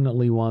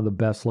 Definitely one of the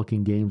best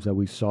looking games that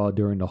we saw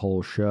during the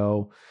whole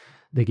show.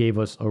 They gave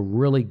us a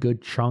really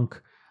good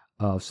chunk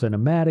of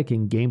cinematic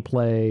and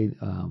gameplay.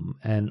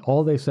 And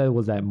all they said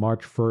was that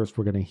March 1st,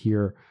 we're going to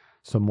hear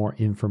some more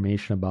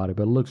information about it.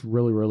 But it looks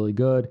really, really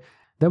good.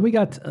 Then we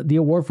got the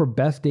award for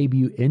Best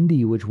Debut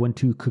Indie, which went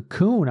to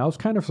Cocoon. I was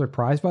kind of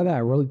surprised by that. I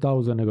really thought it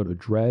was going to go to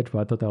Dredge, but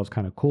I thought that was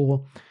kind of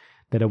cool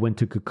that it went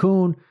to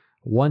Cocoon.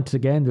 Once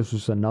again, this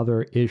was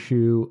another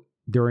issue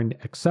during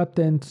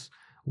acceptance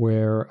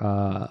where,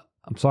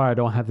 I'm sorry I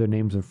don't have their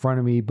names in front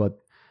of me, but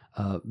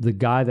the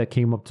guy that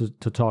came up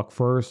to talk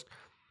first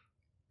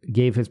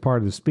gave his part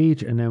of the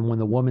speech, and then when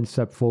the woman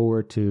stepped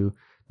forward to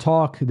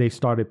talk, they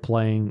started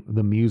playing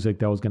the music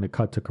that was going to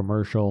cut to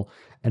commercial.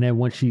 And then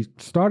when she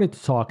started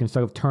to talk,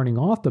 instead of turning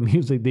off the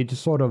music, they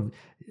just sort of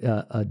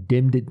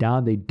dimmed it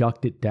down. They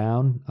ducked it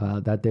down.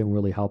 That didn't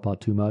really help out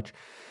too much.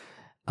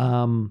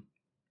 I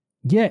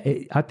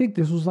think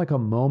this was like a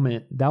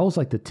moment. That was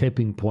like the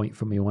tipping point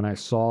for me when I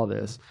saw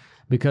this,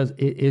 because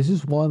it's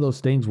just one of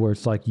those things where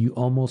it's like you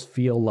almost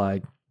feel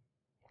like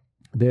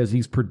there's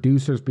these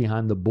producers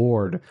behind the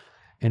board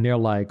and they're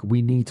like,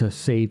 we need to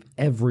save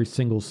every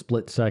single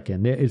split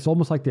second. It's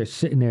almost like they're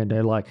sitting there and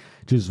they're like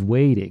just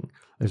waiting.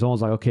 It's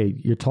almost like, okay,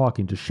 you're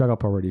talking, just shut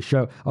up already.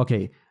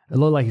 Okay, it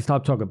looked like he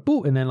stopped talking,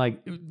 boom, and then like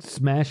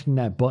smashing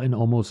that button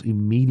almost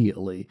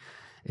immediately.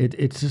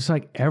 It's just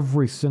like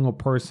every single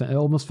person. It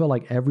almost felt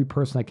like every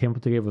person that came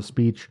up to give a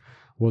speech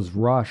was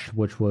rushed,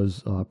 which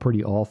was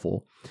pretty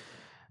awful.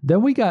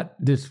 Then we got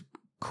this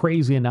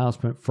crazy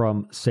announcement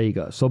from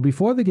Sega. So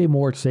before the Game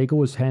Awards, Sega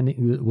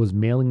was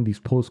mailing these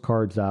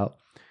postcards out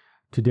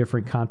to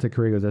different content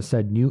creators that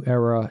said "New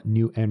Era,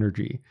 New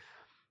Energy,"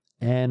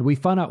 and we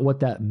found out what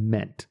that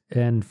meant.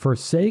 And for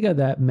Sega,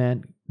 that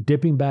meant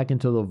dipping back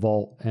into the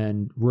vault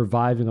and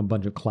reviving a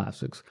bunch of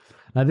classics.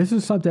 Now, this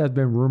is something that's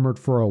been rumored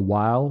for a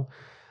while.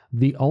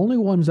 The only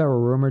ones that were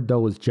rumored,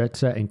 though, was Jet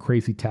Set and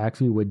Crazy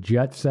Taxi. With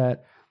Jet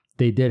Set,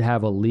 they did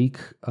have a leak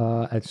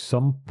at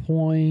some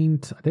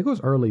point. I think it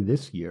was early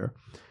this year.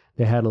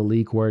 They had a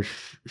leak where it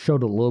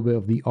showed a little bit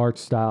of the art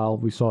style.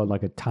 We saw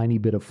like a tiny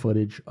bit of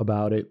footage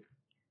about it.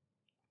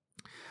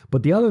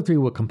 But the other three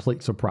were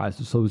complete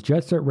surprises. So it was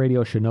Jet Set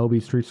Radio,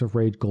 Shinobi, Streets of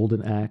Rage,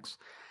 Golden Axe,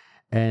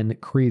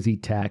 and Crazy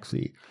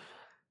Taxi.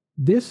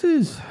 This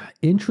is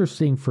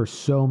interesting for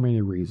so many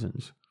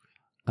reasons.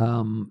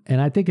 And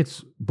I think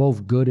it's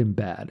both good and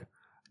bad.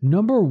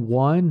 Number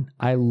one,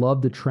 I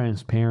love the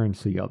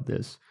transparency of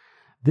this.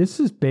 This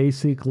is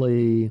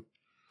basically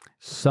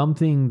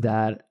something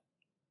that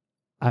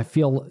I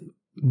feel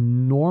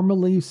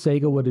normally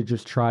Sega would have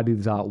just tried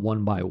these out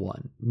one by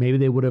one. Maybe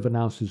they would have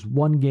announced this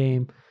one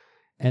game,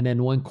 and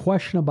then when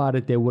questioned about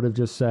it, they would have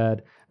just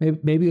said,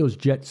 maybe it was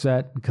Jet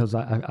Set, because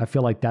I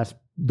feel like that's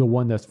the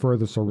one that's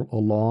furthest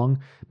along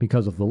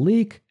because of the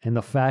leak and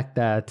the fact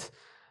that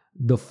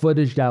the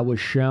footage that was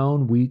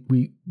shown,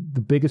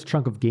 the biggest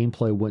chunk of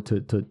gameplay went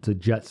to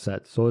Jet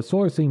Set. So it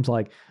sort of seems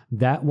like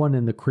that one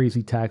and the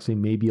Crazy Taxi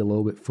may be a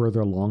little bit further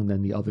along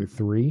than the other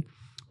three,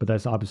 but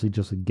that's obviously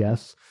just a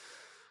guess.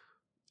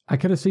 I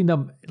could have seen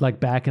them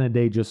like back in the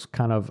day just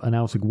kind of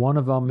announcing one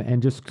of them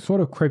and just sort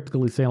of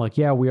cryptically saying like,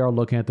 yeah, we are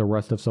looking at the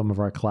rest of some of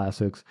our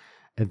classics.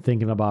 and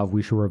thinking about if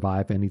we should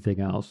revive anything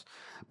else.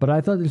 But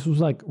I thought this was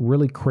like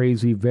really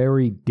crazy,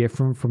 very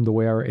different from the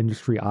way our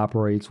industry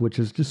operates, which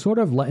is just sort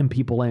of letting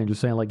people in,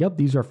 just saying like, yep,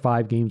 these are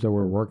 5 games that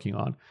we're working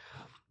on.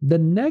 The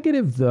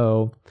negative,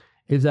 though,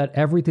 is that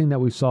everything that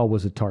we saw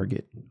was a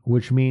target,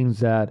 which means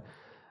that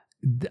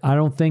I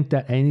don't think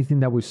that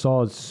anything that we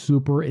saw is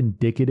super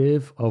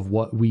indicative of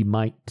what we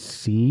might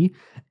see,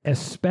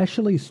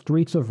 especially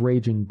Streets of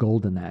Rage and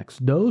Golden Axe.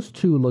 Those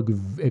two look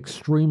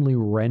extremely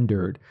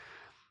rendered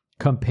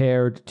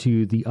compared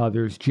to the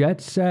others.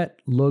 Jet Set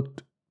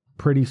looked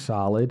pretty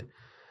solid.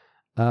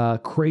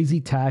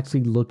 Crazy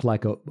Taxi looked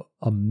like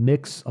a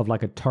mix of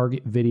like a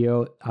target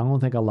video. I don't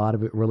think a lot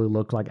of it really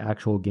looked like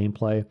actual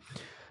gameplay.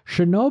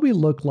 Shinobi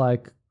looked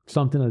like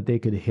something that they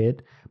could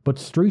hit, but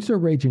Streets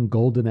of Rage and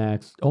Golden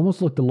Axe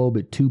almost looked a little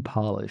bit too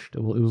polished.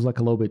 It was like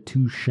a little bit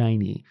too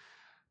shiny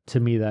to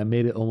me. That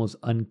made it almost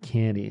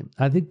uncanny.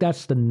 I think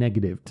that's the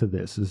negative to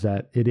this, is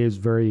that it is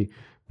very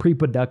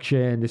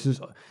pre-production. This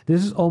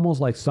is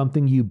almost like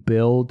something you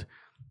build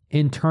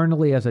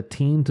internally as a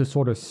team to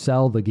sort of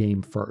sell the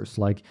game first.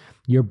 Like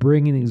you're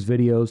bringing these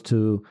videos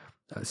to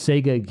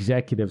Sega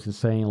executives and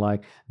saying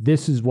like,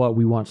 this is what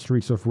we want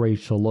Streets of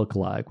Rage to look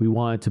like. We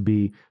want it to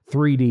be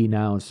 3D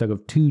now instead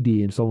of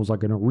 2D, and it's almost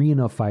like an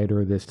arena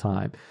fighter this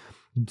time.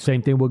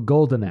 Same thing with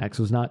Golden Axe.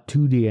 It's not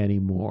 2D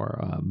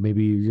anymore.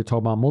 Maybe you're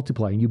talking about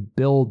multiplayer, and you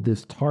build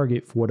this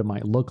target for what it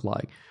might look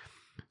like.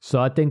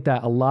 So I think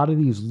that a lot of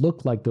these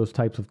look like those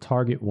types of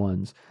target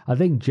ones. I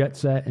think Jet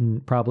Set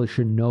and probably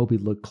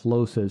Shinobi look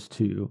closest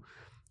to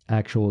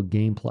actual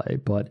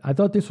gameplay, but I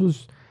thought this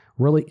was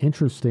really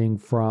interesting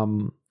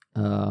from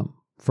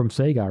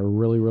Sega. I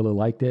really, really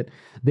liked it.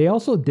 They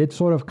also did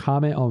sort of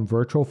comment on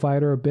Virtual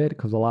Fighter a bit,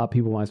 because a lot of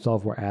people,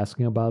 myself, were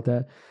asking about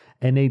that.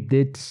 And they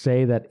did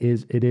say that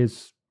it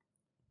is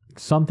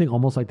something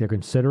almost like they're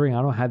considering.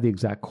 I don't have the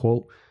exact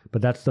quote,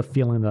 but that's the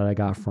feeling that I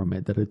got from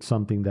it, that it's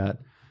something that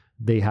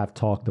they have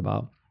talked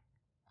about.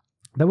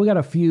 Then we got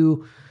a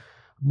few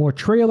more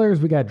trailers.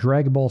 We got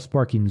Dragon Ball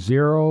Sparking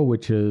Zero,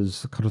 which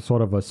is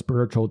sort of a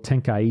spiritual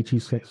Tenkaichi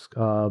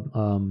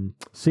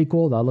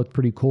sequel. That looked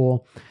pretty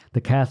cool. The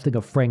casting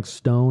of Frank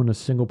Stone, a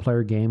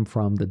single-player game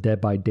from the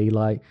Dead by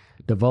Daylight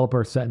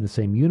developer set in the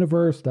same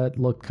universe. That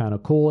looked kind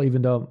of cool,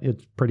 even though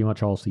it's pretty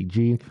much all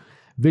CG.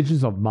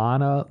 Visions of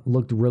Mana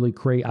looked really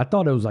great. I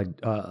thought it was like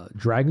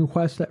Dragon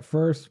Quest at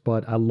first,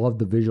 but I loved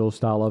the visual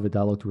style of it.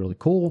 That looked really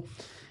cool.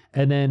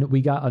 And then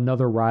we got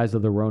another Rise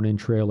of the Ronin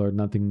trailer.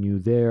 Nothing new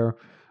there.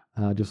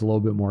 Just a little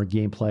bit more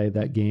gameplay.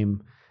 That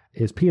game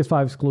is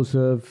PS5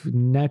 exclusive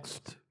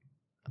next,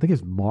 I think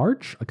it's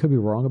March. I could be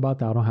wrong about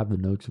that. I don't have the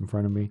notes in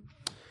front of me.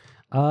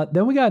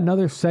 Then we got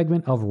another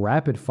segment of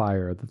Rapid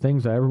Fire, the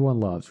things that everyone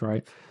loves,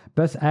 right?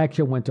 Best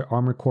Action went to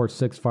Armored Core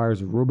 6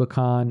 Fires of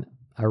Rubicon.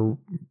 I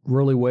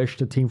really wish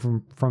the team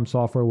from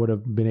Software would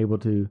have been able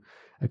to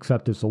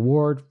accept this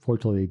award.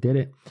 Fortunately, they did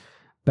it.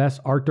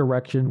 Best Art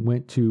Direction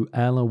went to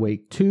Alan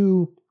Wake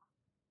 2.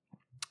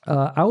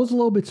 I was a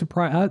little bit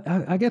surprised.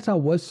 I guess I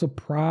was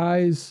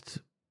surprised.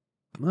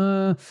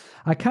 I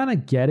kind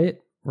of get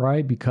it,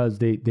 right? Because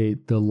the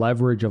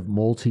leverage of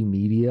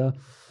multimedia.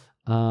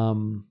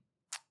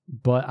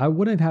 But I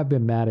wouldn't have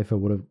been mad if it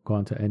would have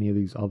gone to any of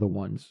these other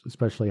ones,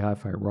 especially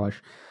Hi-Fi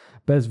Rush.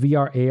 Best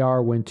VR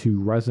AR went to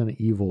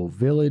Resident Evil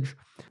Village.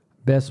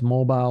 Best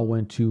Mobile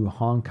went to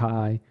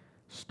Honkai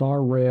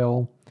Star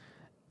Rail.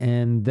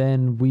 And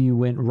then we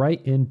went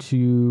right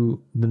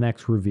into the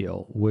next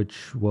reveal,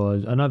 which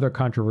was another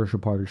controversial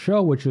part of the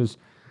show, which is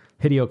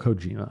Hideo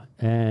Kojima.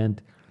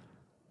 And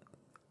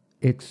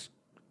it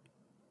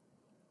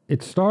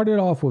started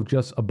off with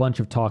just a bunch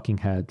of talking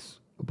heads,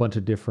 a bunch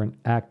of different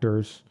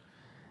actors.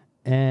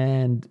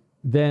 And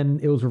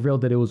then it was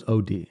revealed that it was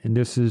OD. And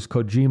this is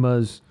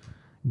Kojima's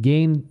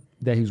game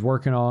that he's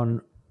working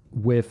on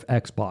with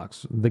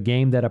Xbox, the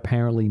game that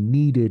apparently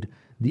needed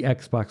the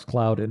Xbox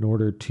Cloud in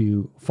order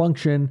to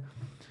function.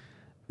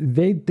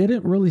 They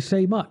didn't really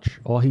say much.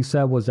 All he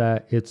said was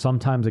that it's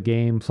sometimes a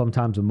game,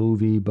 sometimes a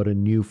movie, but a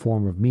new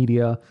form of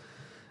media.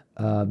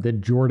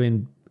 Then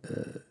Jordan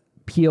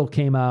Peele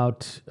came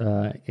out.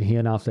 He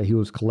announced that he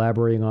was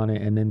collaborating on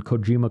it. And then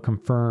Kojima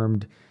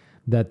confirmed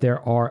that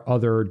there are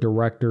other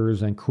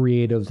directors and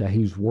creatives that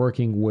he's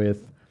working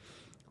with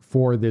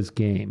for this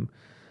game.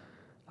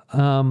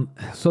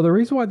 So the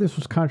reason why this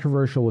was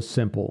controversial was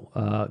simple.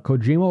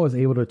 Kojima was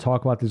able to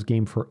talk about this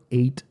game for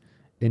 8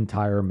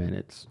 entire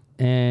minutes,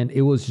 and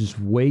it was just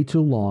way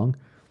too long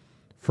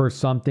for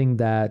something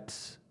that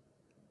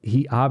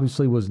he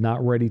obviously was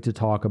not ready to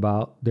talk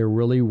about. There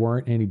really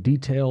weren't any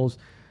details.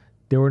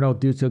 There were no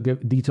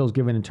details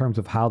given in terms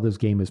of how this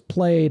game is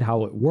played,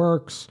 how it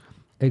works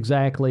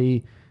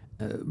exactly.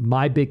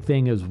 My big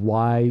thing is,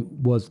 why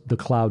was the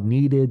cloud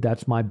needed?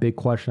 That's my big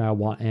question I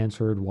want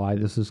answered. Why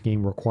does this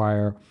game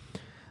require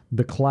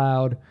the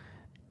cloud?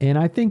 And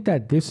I think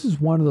that this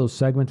is one of those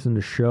segments in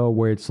the show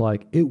where it's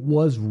like, it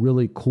was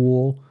really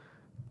cool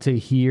to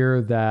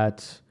hear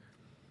that,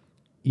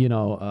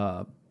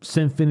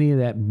 Symphony,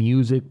 that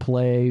music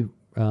play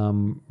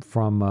from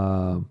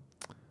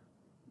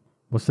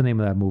what's the name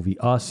of that movie?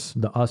 Us,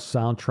 the Us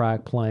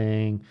soundtrack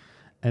playing,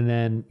 and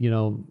then,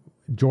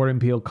 Jordan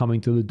Peele coming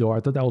through the door.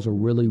 I thought that was a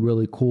really,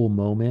 really cool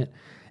moment.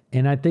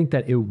 And I think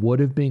that it would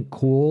have been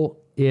cool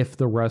if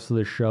the rest of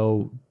the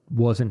show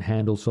wasn't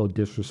handled so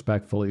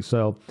disrespectfully.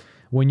 So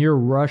when you're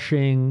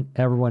rushing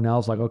everyone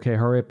else, like, okay,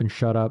 hurry up and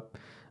shut up,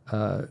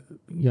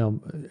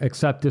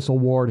 accept this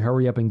award,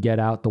 hurry up and get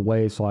out the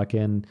way so I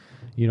can,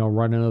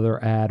 run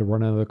another ad,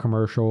 run another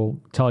commercial,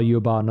 tell you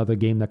about another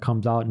game that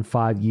comes out in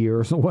 5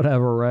 years or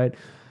whatever, right?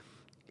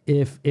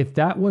 If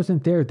that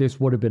wasn't there, this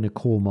would have been a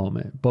cool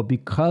moment. But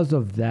because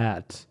of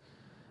that,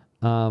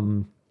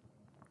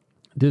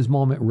 this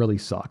moment really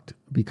sucked,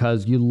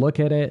 because you look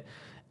at it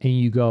and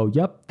you go,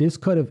 yep, this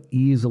could have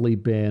easily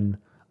been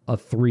a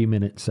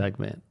 3-minute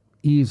segment.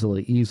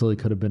 Easily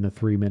could have been a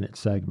 3-minute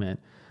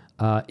segment,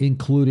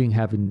 including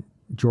having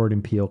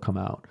Jordan Peele come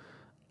out.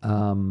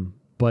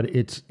 But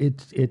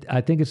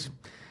I think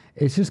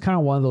it's just kind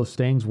of one of those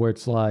things where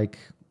it's like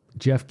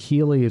Jeff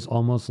Keighley is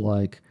almost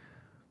like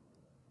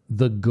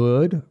the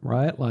good,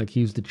 right? Like,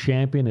 he's the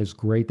champion. It's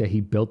great that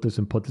he built this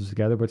and put this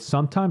together. But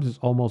sometimes it's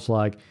almost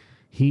like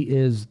he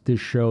is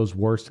this show's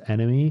worst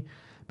enemy,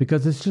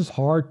 because it's just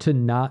hard to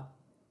not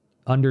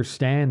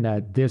understand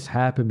that this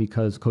happened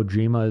because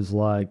Kojima is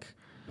like,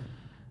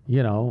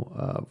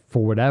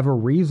 for whatever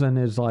reason,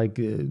 is like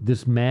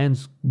this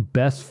man's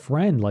best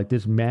friend. Like,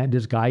 this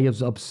guy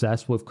is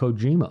obsessed with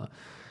Kojima.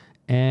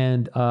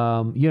 And,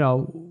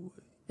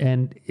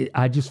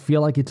 I just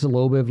feel like it's a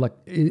little bit of like,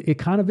 it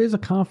kind of is a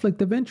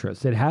conflict of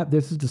interest.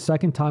 This is the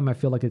second time I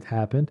feel like it's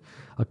happened,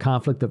 a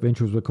conflict of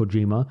interest with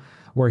Kojima,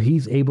 where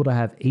he's able to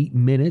have 8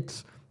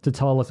 minutes to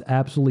tell us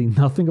absolutely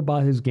nothing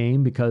about his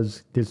game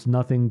because there's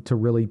nothing to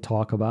really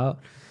talk about.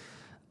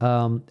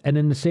 And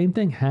then the same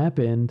thing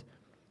happened,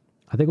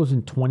 I think it was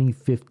in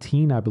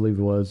 2015, I believe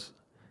it was,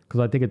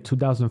 because I think in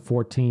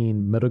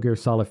 2014, Metal Gear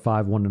Solid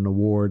 5 won an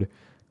award.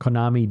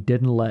 Konami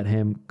didn't let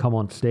him come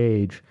on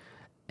stage,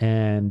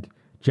 and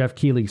Jeff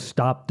Keighley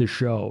stopped the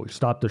show. He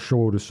stopped the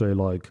show to say,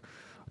 like,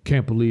 I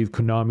can't believe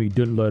Konami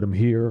didn't let him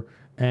here.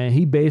 And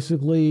he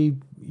basically,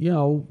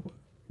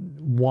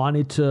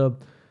 wanted to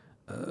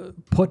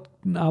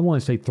I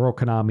want to say throw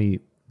Konami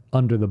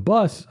under the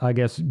bus, I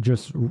guess,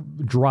 just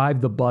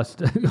drive the bus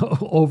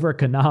over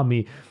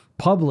Konami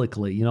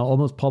publicly,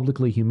 almost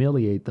publicly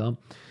humiliate them.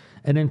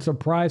 And then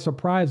surprise,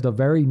 surprise, the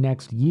very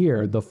next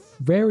year, the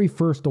very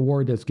first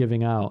award that's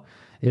giving out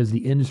is the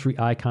Industry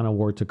Icon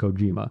Award to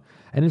Kojima.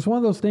 And it's one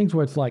of those things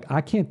where it's like,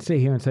 I can't sit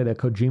here and say that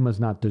Kojima's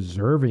not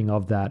deserving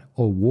of that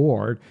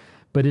award,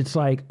 but it's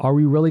like, are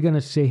we really going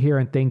to sit here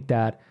and think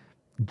that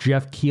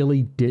Jeff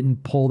Keighley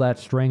didn't pull that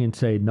string and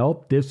say,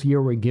 nope, this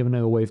year we're giving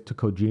it away to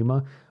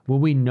Kojima,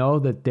 when we know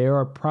that there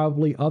are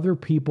probably other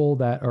people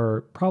that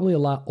are probably a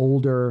lot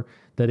older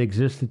that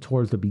existed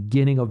towards the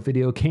beginning of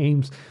video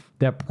games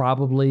that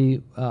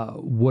probably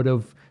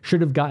should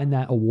have gotten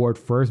that award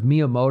first.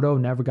 Miyamoto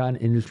never got an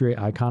Industry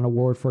Icon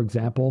Award, for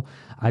example.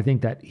 I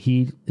think that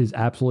he is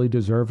absolutely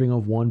deserving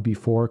of one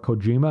before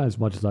Kojima, as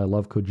much as I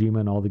love Kojima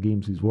and all the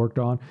games he's worked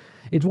on.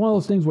 It's one of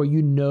those things where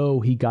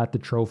he got the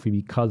trophy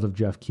because of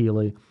Jeff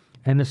Keighley.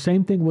 And the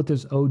same thing with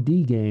this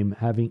OD game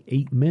having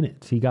 8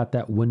 minutes. He got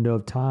that window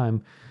of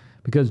time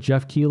because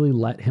Jeff Keighley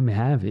let him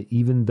have it,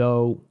 even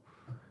though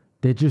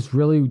there just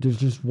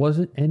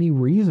wasn't any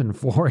reason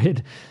for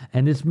it.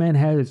 And this man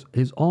had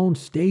his own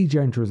stage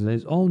entrance and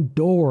his own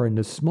door and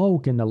the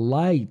smoke and the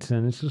lights.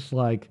 And it's just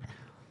like,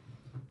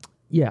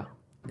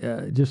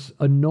 just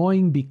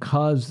annoying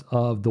because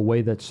of the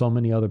way that so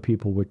many other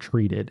people were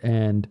treated.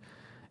 And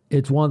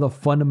it's one of the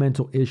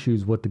fundamental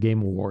issues with the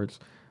Game Awards.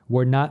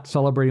 We're not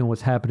celebrating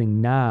what's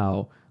happening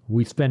now.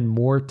 We spend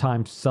more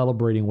time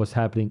celebrating what's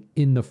happening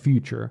in the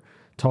future,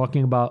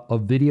 talking about a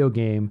video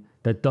game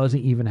that doesn't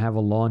even have a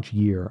launch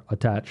year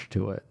attached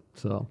to it.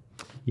 So,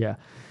 yeah.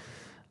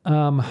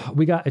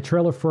 We got a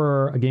trailer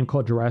for a game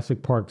called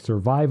Jurassic Park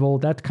Survival.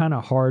 That's kind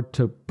of hard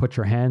to put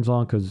your hands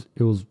on because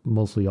it was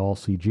mostly all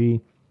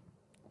CG.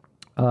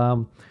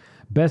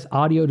 Best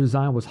audio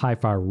design was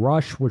Hi-Fi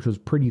Rush, which was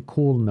pretty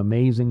cool and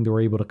amazing. They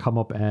were able to come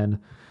up and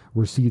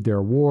receive their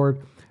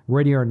award.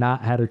 Ready or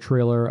Not had a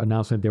trailer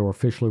announcing that they were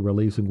officially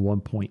releasing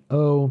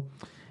 1.0.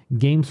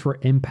 Games for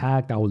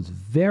Impact, I was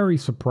very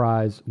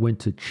surprised, went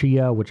to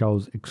Chia, which I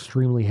was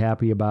extremely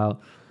happy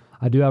about.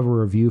 I do have a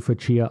review for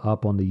Chia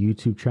up on the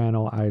YouTube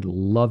channel. I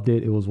loved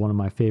it. It was one of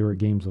my favorite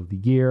games of the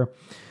year.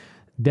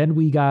 Then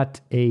we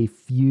got a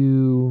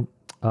few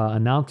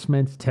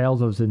announcements.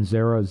 Tales of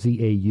Zenzera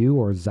ZAU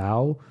or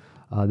ZAU.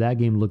 That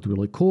game looked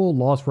really cool.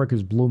 Lost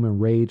Records Bloom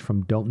and Rage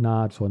from Don't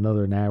Nod, so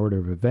another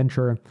narrative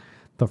adventure.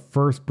 The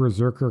first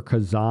Berserker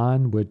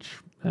Kazan, which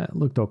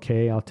looked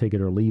okay. I'll take it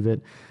or leave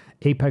it.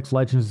 Apex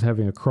Legends is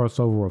having a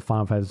crossover with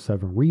Final Fantasy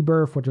VII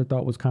Rebirth, which I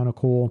thought was kind of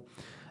cool.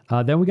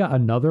 Then we got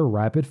another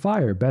rapid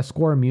fire. Best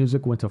score in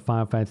music went to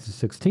Final Fantasy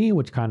 16,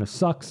 which kind of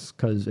sucks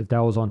because if that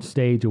was on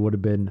stage, it would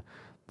have been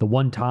the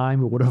one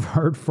time it would have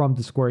heard from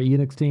the Square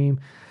Enix team.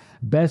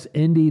 Best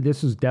indie,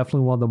 this is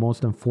definitely one of the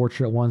most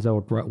unfortunate ones that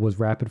was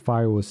rapid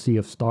fire, was Sea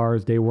of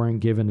Stars. They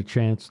weren't given a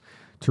chance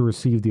to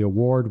receive the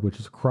award, which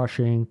is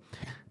crushing.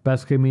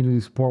 Best community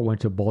support went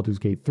to Baldur's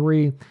Gate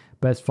 3.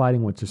 Best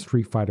fighting went to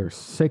Street Fighter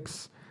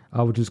 6,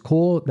 which is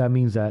cool. That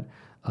means that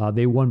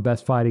they won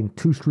Best Fighting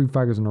 2 Street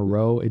Fighters in a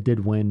row. It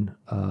did win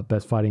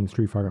Best Fighting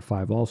Street Fighter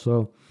 5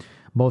 also.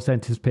 Most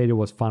anticipated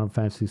was Final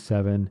Fantasy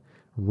 7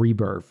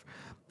 Rebirth.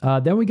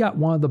 Then we got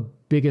one of the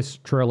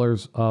biggest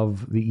trailers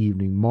of the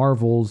evening,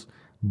 Marvel's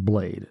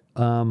Blade.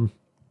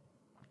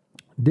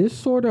 This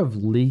sort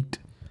of leaked,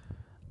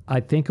 I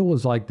think it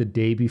was like the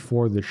day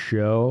before the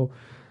show.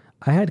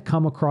 I had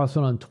come across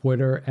it on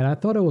Twitter, and I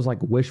thought it was like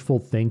wishful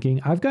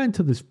thinking. I've gotten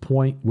to this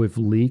point with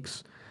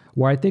leaks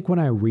where I think when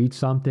I read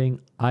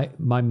something,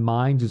 my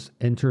mind just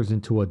enters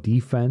into a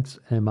defense,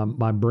 and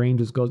my brain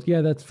just goes,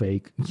 yeah, that's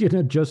fake.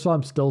 Just so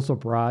I'm still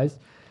surprised.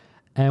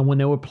 And when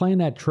they were playing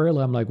that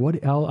trailer, I'm like,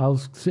 what? I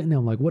was sitting there,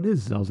 I'm like, what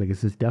is this? I was like,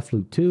 is this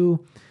Deathloop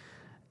 2?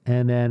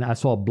 And then I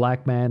saw a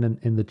black man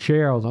in the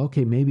chair. I was like,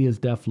 okay, maybe it's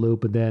Deathloop.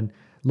 But then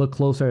look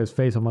closer at his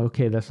face. I'm like,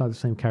 okay, that's not the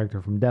same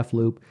character from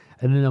Deathloop.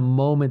 And in the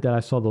moment that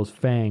I saw those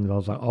fangs, I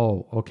was like,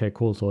 oh, okay,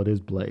 cool. So it is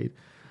Blade.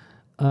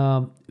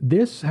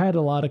 This had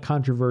a lot of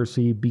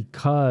controversy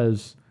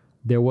because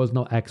there was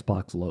no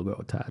Xbox logo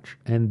attached.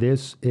 And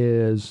this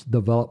is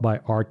developed by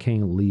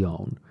Arcane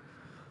Leon.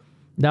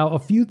 Now, a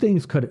few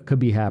things could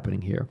be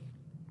happening here.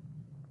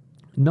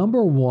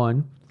 Number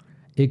one,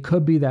 it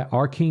could be that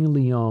Arcane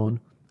Leon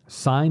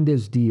signed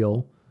this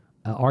deal.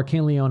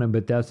 Arcane Leon and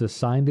Bethesda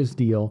signed this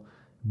deal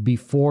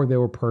before they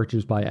were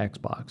purchased by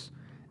Xbox.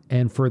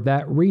 And for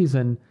that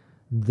reason,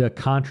 the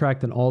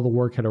contract and all the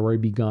work had already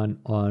begun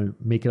on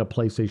making a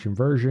PlayStation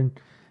version.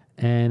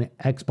 And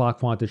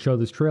Xbox wanted to show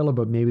this trailer,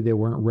 but maybe they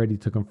weren't ready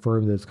to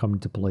confirm that it's coming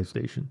to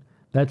PlayStation.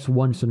 That's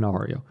one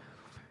scenario.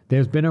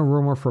 There's been a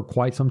rumor for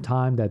quite some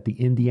time that the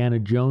Indiana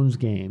Jones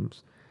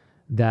games,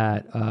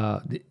 that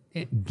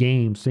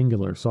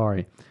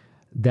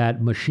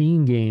that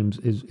Machine Games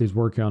is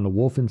working on the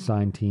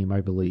Wolfenstein team,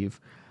 I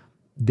believe.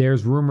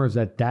 There's rumors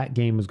that that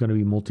game is going to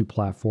be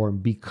multi-platform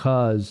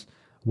because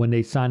when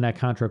they signed that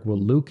contract with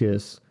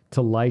Lucas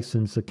to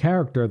license the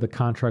character, part of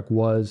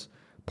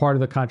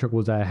the contract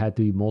was that it had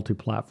to be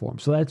multi-platform.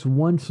 So that's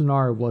one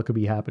scenario of what could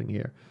be happening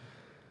here.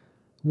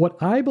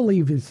 What I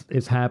believe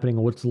is happening,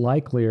 and what's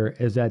likelier,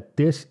 is that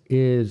this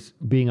is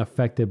being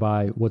affected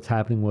by what's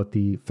happening with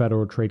the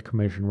Federal Trade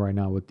Commission right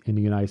now in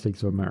the United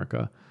States of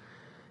America.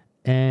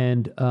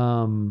 And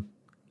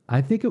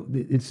I think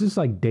it's just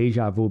like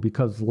deja vu,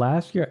 because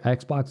last year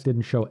Xbox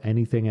didn't show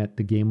anything at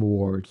the Game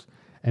Awards,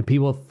 and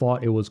people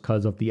thought it was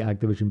because of the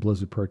Activision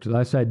Blizzard purchase.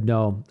 I said,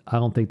 no, I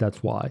don't think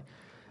that's why.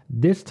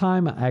 This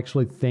time, I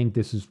actually think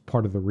this is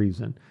part of the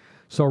reason.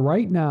 So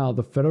right now,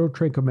 the Federal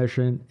Trade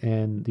Commission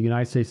and the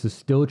United States is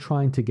still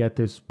trying to get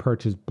this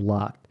purchase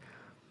blocked.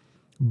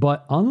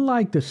 But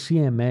unlike the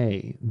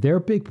CMA, their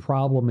big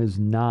problem is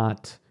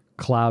not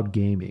cloud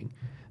gaming.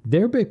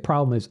 Their big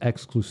problem is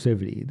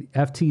exclusivity. The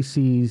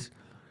FTC's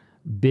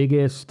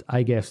biggest,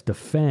 I guess,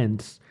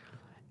 defense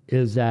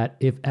is that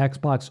if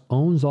Xbox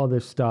owns all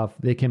this stuff,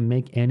 they can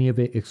make any of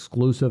it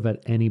exclusive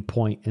at any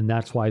point, and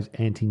that's why it's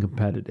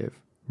anti-competitive,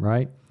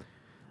 right?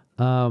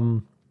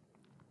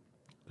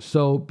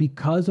 So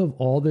because of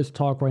all this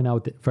talk right now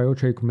with the Federal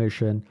Trade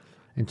Commission,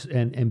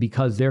 and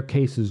because their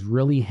case is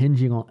really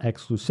hinging on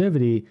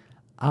exclusivity,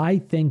 I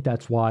think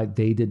that's why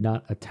they did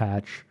not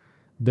attach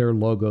their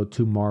logo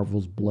to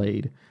Marvel's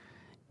Blade.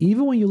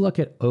 Even when you look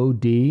at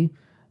OD,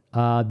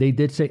 they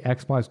did say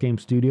Xbox Game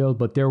Studios,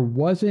 but there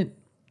wasn't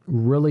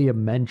really a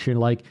mention,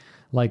 like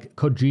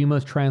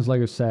Kojima's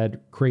translator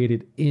said,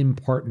 created in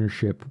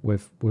partnership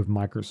with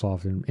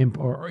Microsoft and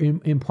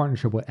in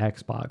partnership with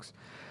Xbox.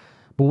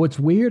 But what's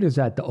weird is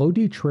that the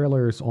OD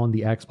trailer is on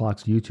the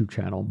Xbox YouTube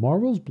channel.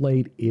 Marvel's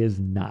Blade is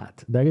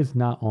not. That is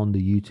not on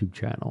the YouTube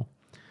channel.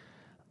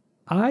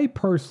 I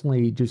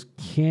personally just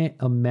can't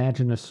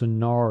imagine a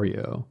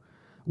scenario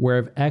where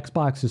if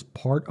Xbox is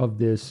part of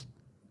these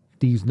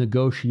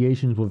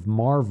negotiations with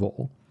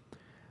Marvel,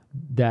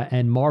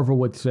 and Marvel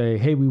would say,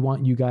 hey,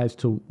 would you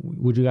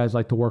guys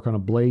like to work on a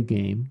Blade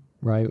game,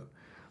 right?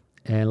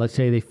 And let's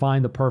say they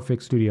find the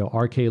perfect studio,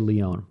 Arcane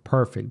Leon.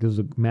 Perfect. This is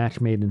a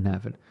match made in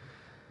heaven.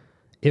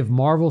 If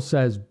Marvel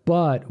says,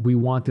 but we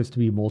want this to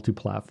be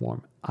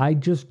multi-platform, I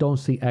just don't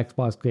see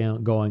Xbox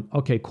going,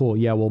 okay, cool,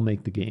 yeah, we'll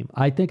make the game.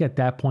 I think at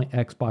that point,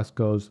 Xbox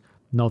goes,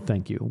 no,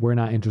 thank you. We're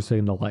not interested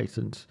in the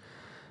license.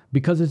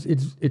 Because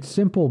it's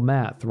simple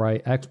math,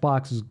 right?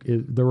 Xbox is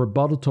the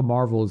rebuttal to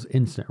Marvel is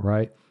instant,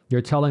 right?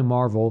 You're telling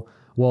Marvel,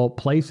 well,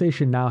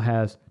 PlayStation now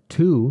has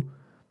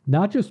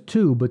not just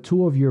two, but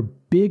two of your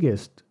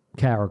biggest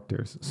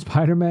characters,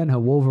 Spider-Man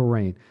and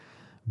Wolverine.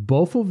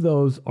 Both of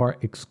those are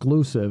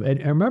exclusive.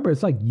 And remember,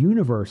 it's like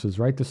universes,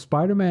 right? The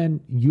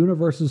Spider-Man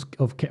universes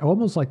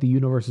almost like the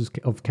universes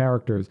of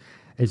characters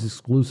is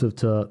exclusive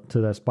to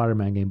that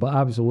Spider-Man game. But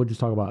obviously, we'll just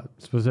talk about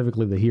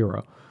specifically the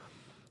hero.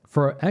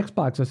 For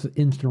Xbox, that's an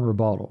instant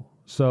rebuttal.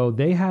 So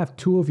they have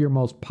two of your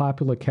most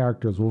popular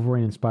characters,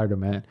 Wolverine and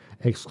Spider-Man,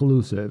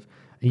 exclusive.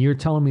 And you're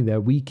telling me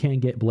that we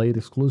can't get Blade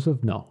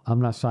exclusive? No, I'm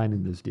not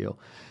signing this deal.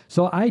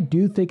 So I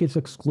do think it's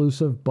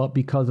exclusive, but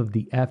because of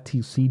the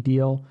FTC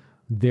deal,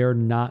 they're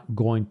not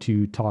going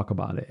to talk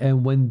about it.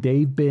 And when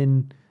they've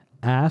been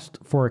asked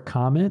for a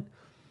comment,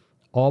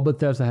 all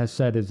Bethesda has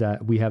said is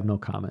that we have no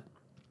comment.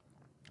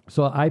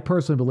 So I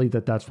personally believe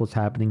that that's what's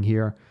happening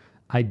here.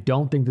 I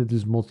don't think that this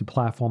is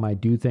multi-platform. I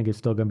do think it's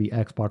still going to be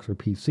Xbox or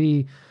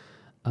PC.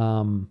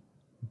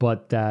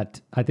 But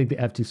that I think the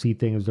FTC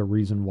thing is the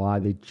reason why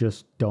they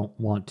just don't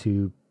want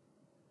to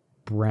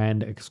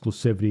brand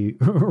exclusivity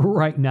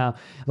right now.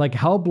 Like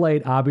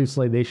Hellblade,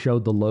 obviously they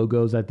showed the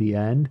logos at the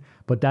end,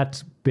 but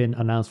that's been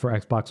announced for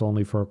Xbox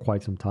only for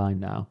quite some time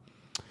now.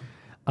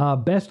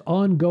 Best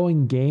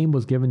ongoing game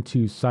was given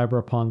to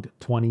Cyberpunk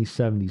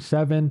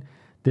 2077.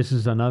 This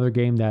is another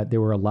game that they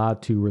were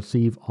allowed to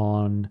receive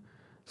on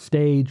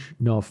stage.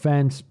 No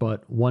offense,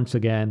 but once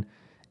again,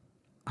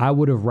 I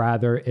would have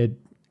rather it,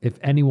 if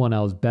anyone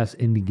else, best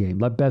indie game.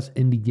 Let best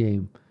indie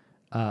game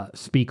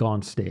speak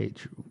on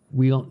stage.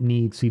 We don't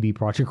need CD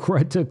Projekt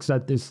Red to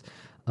accept this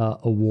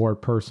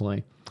award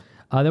personally.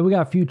 Then we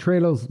got a few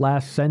trailers.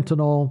 Last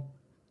Sentinel,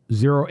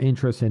 zero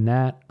interest in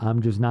that.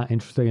 I'm just not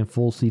interested in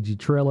full CG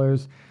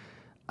trailers.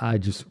 I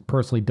just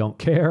personally don't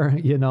care,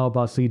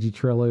 about CG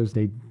trailers.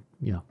 They,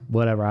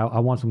 whatever. I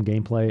want some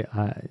gameplay.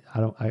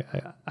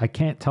 I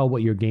can't tell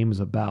what your game is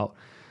about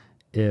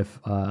if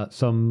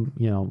some,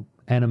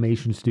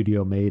 animation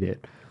studio made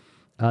it.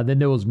 Then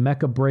there was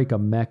Mecha Break, a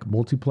mech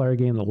multiplayer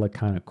game that looked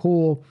kind of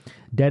cool.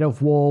 Dead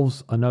of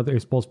Wolves, another,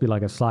 is supposed to be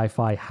like a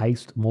sci-fi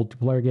heist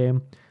multiplayer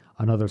game.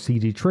 Another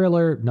CG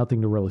trailer, nothing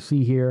to really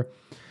see here.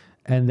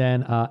 And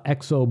then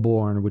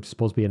Exoborn, which is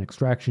supposed to be an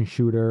extraction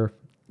shooter.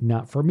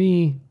 Not for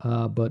me,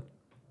 but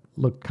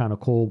looked kind of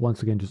cool.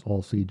 Once again, just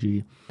all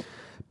CG.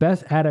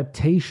 Best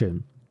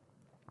Adaptation,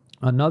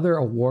 another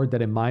award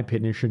that in my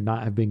opinion should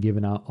not have been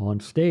given out on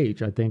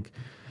stage. I think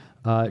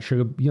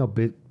should be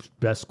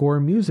best score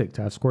in music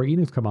to have Square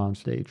Enix come on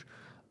stage.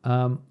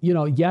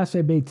 Yes,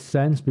 it made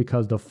sense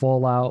because the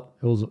Fallout,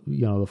 it was,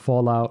 the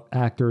Fallout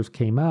actors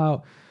came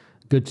out,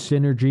 good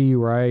synergy,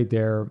 right?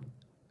 They're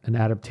an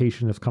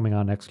adaptation that's coming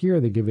out next year.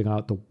 They're giving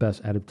out the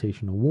best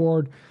adaptation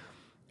award,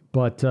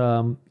 but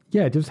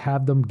just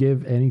have them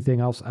give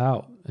anything else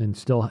out, and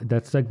still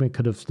that segment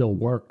could have still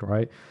worked,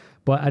 right?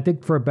 But I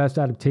think for best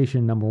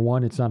adaptation, number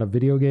one, it's not a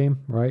video game,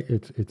 right?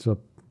 It's a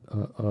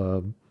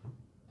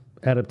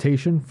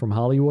adaptation from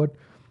Hollywood.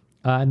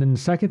 And then the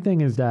second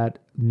thing is that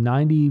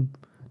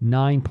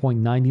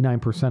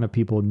 99.99% of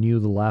people knew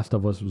The Last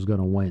of Us was going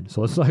to win.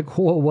 So it's like,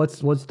 well,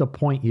 what's the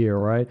point here,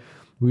 right?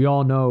 We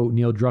all know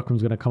Neil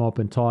Druckmann's going to come up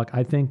and talk.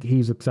 I think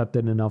he's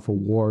accepted enough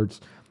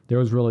awards. There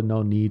was really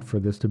no need for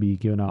this to be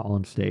given out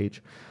on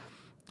stage.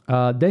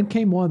 Then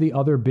came one of the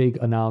other big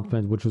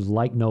announcements, which was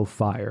Like No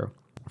Fire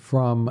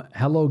from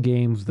Hello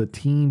Games, the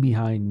team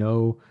behind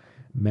No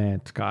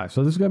Man's Sky.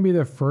 So this is going to be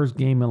their first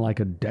game in like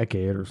a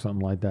decade or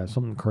something like that,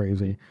 something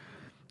crazy.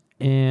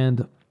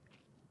 And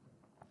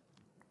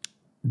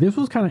this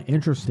was kind of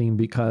interesting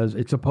because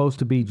it's supposed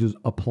to be just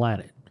a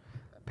planet.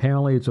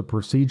 Apparently it's a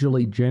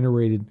procedurally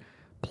generated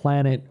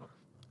planet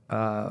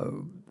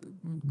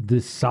the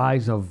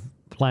size of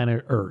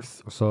planet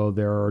Earth. So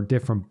there are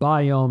different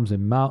biomes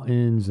and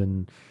mountains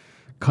and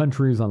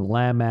countries on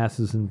land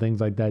masses and things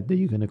like that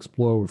you can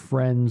explore with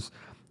friends.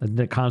 And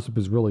the concept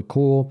is really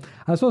cool.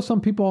 I saw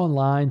some people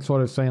online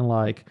sort of saying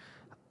like,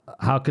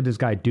 how could this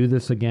guy do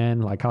this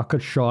again? Like, how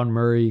could Sean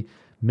Murray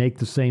make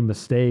the same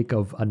mistake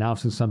of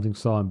announcing something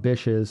so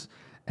ambitious?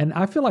 And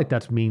I feel like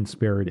that's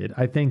mean-spirited.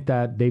 I think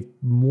that they've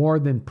more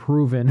than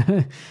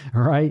proven,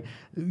 right?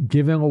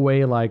 Giving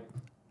away like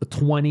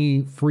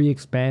 20 free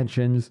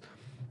expansions.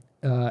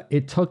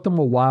 It took them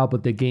a while,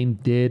 but the game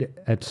did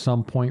at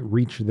some point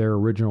reach their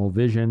original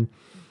vision.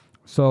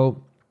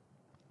 So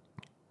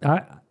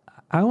I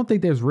don't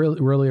think there's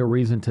really a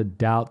reason to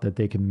doubt that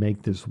they can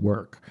make this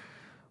work.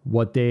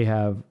 What they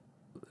have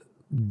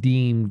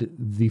deemed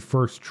the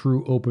first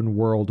true open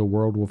world, a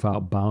world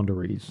without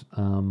boundaries.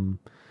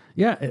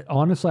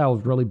 Honestly, I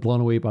was really blown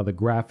away by the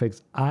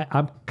graphics.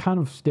 I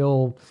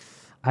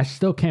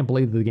still can't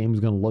believe that the game is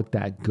going to look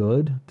that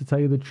good, to tell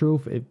you the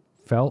truth. It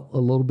felt a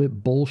little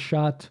bit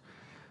bullshot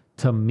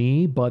to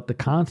me, but the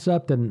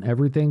concept and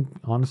everything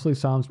honestly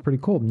sounds pretty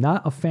cool.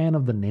 Not a fan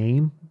of the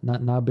name,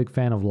 not a big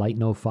fan of Light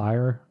No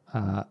Fire.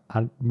 I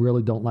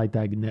really don't like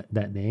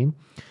that name.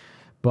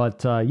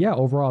 But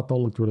overall I thought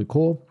it looked really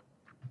cool.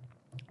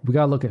 We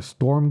got to look at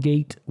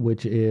Stormgate,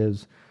 which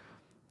is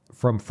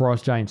from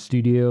Frost Giant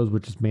Studios,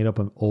 which is made up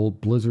of old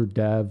Blizzard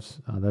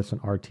devs. That's an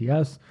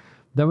RTS.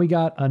 Then we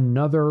got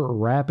another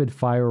rapid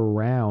fire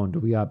round.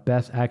 We got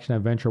Best Action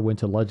Adventure went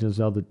to Legend of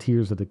Zelda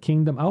Tears of the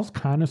Kingdom. I was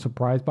kind of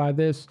surprised by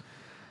this.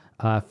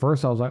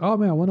 First I was like, oh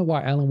man, I wonder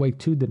why Alan Wake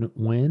 2 didn't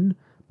win.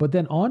 But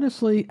then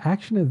honestly,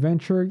 Action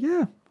Adventure,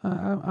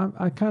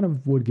 I kind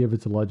of would give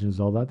it to Legend of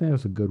Zelda. I think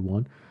that's a good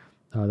one.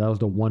 That was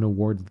the one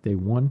award that they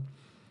won.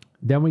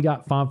 Then we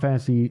got Final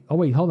Fantasy. Oh,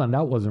 wait, hold on.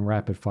 That wasn't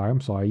rapid fire. I'm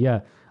sorry.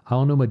 Yeah.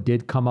 Aonuma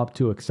did come up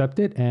to accept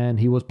it, and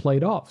he was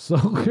played off.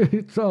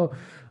 So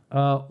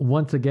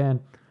once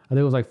again, I think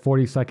it was like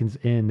 40 seconds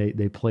in,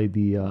 they played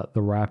the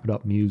wrap it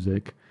up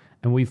music.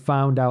 And we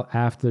found out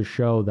after the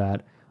show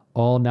that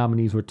all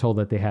nominees were told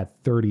that they had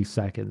 30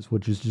 seconds,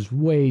 which is just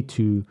way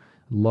too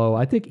low.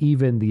 I think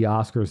even the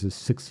Oscars is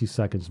 60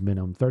 seconds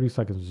minimum. 30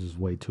 seconds is just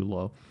way too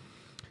low.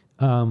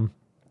 Final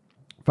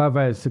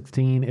Fantasy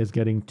 16 is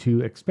getting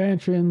 2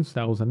 expansions.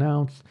 That was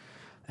announced.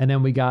 And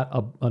then we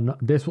got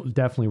this was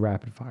definitely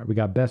rapid fire. We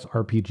got Best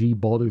RPG,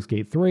 Baldur's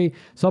Gate 3.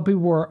 Some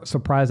people were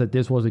surprised that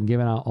this wasn't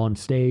given out on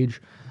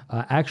stage.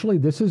 Actually,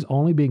 this is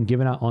only being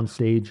given out on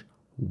stage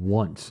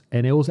once.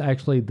 And it was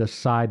actually the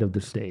side of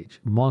the stage.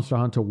 Monster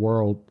Hunter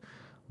World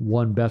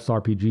won Best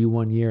RPG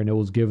one year, and it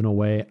was given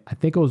away. I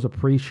think it was a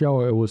pre-show,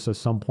 or it was at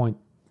some point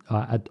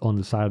on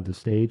the side of the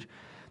stage.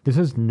 This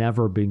has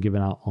never been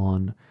given out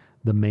on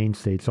the main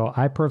stage. So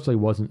I personally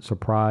wasn't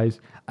surprised.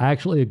 I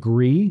actually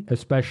agree,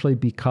 especially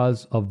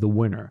because of the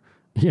winner.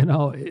 You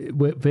know,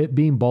 with it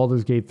being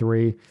Baldur's Gate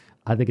 3,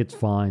 I think it's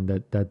fine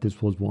that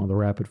this was one of the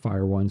rapid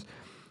fire ones.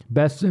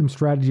 Best Sim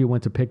Strategy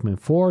went to Pikmin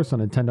 4, so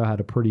Nintendo had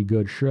a pretty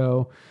good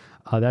show.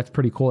 That's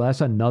pretty cool.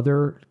 That's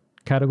another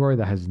category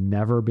that has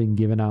never been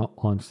given out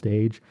on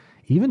stage.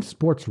 Even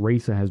sports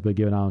racing has been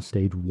given out on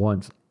stage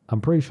once. I'm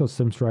pretty sure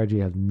Sim Strategy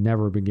has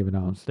never been given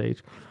out on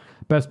stage.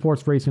 Best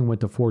sports racing went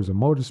to Forza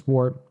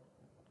Motorsport.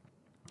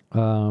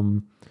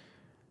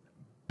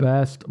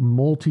 Best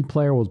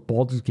multiplayer was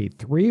Baldur's Gate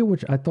 3,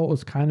 which I thought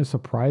was kind of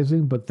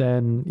surprising, but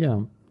then, you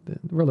know, there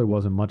really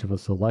wasn't much of a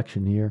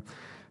selection here.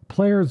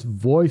 Player's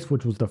Voice,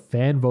 which was the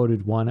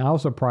fan-voted one, I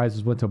was surprised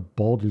it went to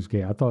Baldur's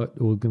Gate. I thought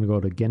it was going to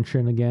go to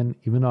Genshin again,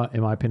 even though,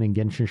 in my opinion,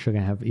 Genshin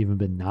shouldn't have even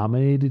been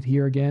nominated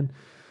here again.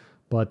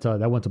 But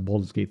that went to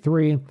Baldur's Gate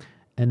 3.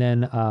 And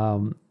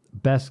then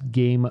Best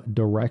Game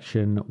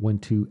Direction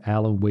went to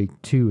Alan Wake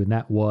 2, and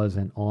that was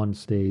an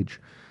on-stage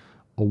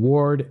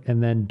award.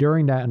 And then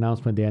during that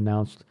announcement, they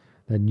announced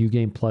that New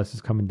Game Plus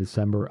is coming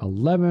December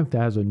 11th.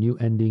 That has a new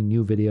ending,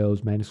 new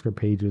videos, manuscript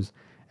pages,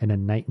 and a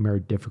nightmare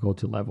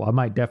difficulty level.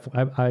 I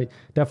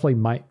definitely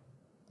might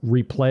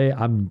replay.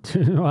 I'm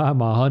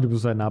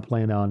 100% not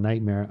playing that on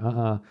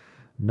Nightmare.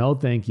 No,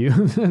 thank you.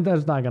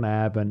 That's not gonna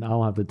happen. I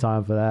don't have the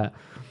time for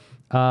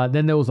that.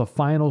 Then there was a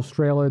finals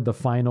trailer. The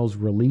finals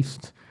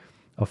released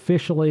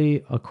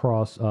officially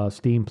across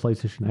Steam,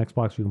 PlayStation,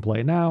 Xbox. You can play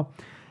it now.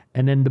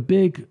 And then the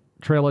big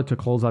trailer to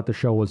close out the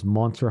show was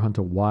Monster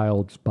Hunter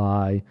Wilds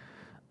by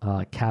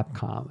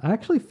Capcom. I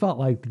actually felt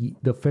like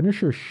the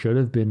finisher should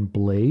have been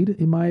Blade,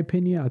 in my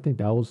opinion. I think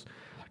that was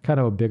kind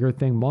of a bigger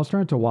thing. Monster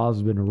Hunter Wilds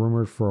has been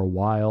rumored for a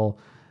while.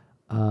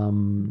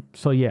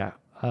 So yeah,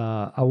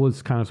 I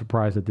was kind of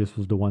surprised that this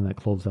was the one that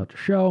closed out the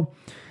show.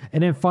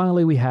 And then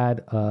finally we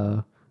had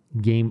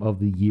Game of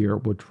the Year,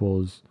 which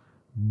was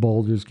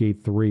Baldur's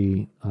Gate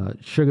 3.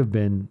 Should have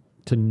been,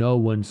 to no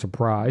one's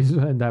surprise,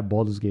 and that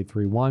Baldur's Gate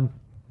 3 won.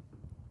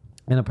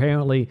 And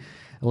apparently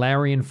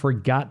Larian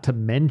forgot to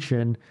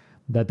mention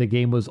that the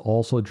game was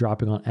also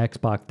dropping on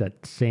Xbox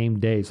that same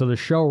day. So the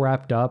show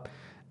wrapped up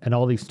and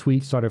all these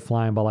tweets started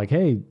flying by like,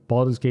 hey,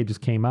 Baldur's Gate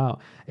just came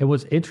out. It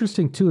was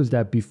interesting too is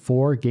that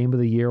before Game of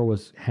the Year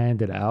was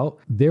handed out,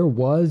 there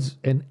was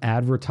an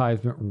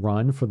advertisement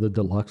run for the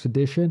deluxe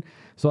edition.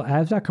 So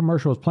as that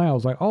commercial was playing, I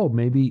was like, oh,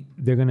 maybe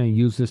they're going to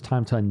use this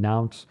time to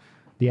announce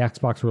the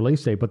Xbox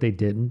release date, but they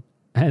didn't.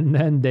 And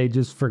then they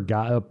just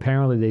forgot.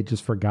 Apparently, they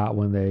just forgot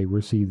when they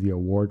received the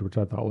award, which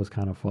I thought was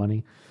kind of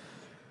funny.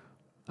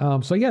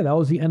 So yeah, that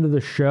was the end of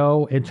the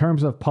show. In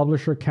terms of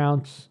publisher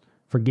counts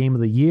for Game of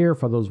the Year,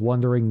 for those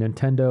wondering,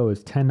 Nintendo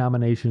is 10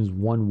 nominations,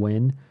 1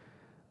 win.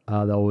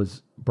 That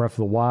was Breath of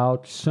the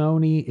Wild.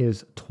 Sony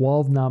is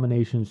 12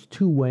 nominations,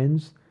 2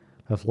 wins.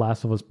 That's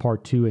Last of Us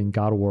Part 2 and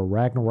God of War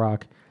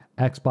Ragnarok.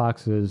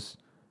 Xbox is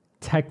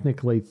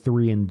technically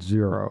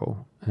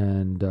 3-0.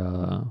 And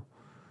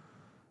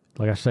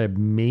like I said,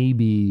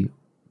 maybe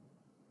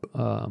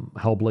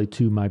Hellblade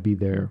 2 might be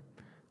their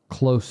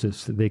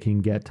closest they can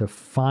get to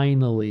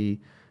finally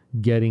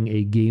getting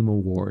a Game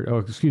Award, or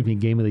excuse me,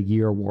 Game of the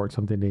Year award,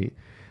 something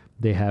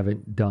they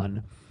haven't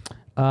done.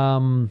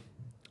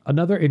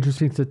 Another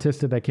interesting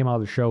statistic that came out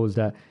of the show is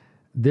that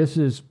this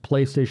is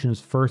PlayStation's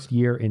first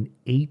year in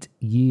 8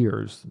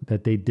 years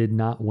that they did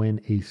not win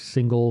a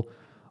single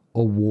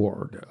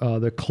award.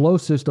 The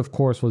closest, of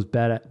course, was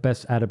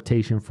Best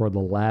Adaptation for The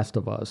Last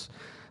of Us.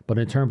 But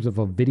in terms of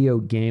a video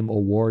game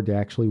award, they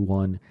actually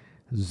won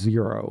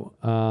 0.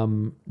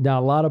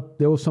 Now,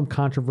 there was some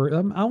controversy.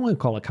 I don't want to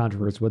call it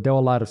controversy, but there were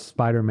a lot of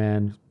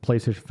Spider-Man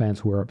PlayStation fans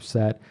who were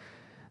upset.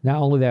 Not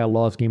only that it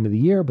lost Game of the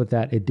Year, but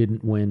that it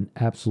didn't win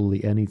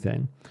absolutely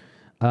anything.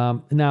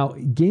 Now,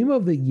 Game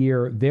of the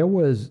Year, there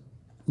was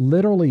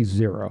literally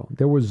 0.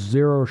 There was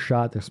 0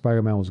 shot that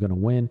Spider-Man was going to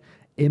win.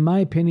 In my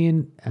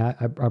opinion,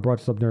 I brought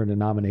this up during the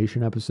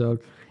nomination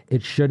episode,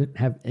 it shouldn't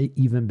have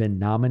even been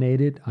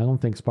nominated. I don't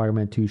think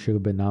Spider-Man 2 should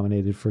have been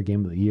nominated for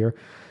Game of the Year.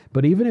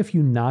 But even if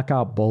you knock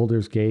out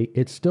Baldur's Gate,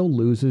 it still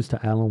loses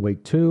to Alan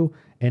Wake 2,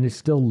 and it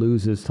still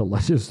loses to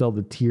Legend of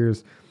Zelda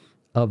Tears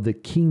of the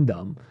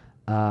Kingdom.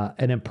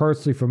 And then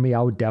personally, for me,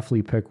 I would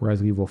definitely pick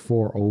Resident Evil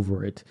 4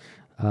 over it.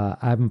 I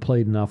haven't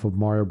played enough of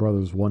Mario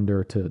Brothers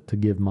Wonder to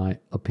give my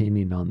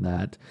opinion on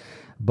that.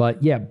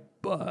 But yeah,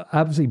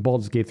 obviously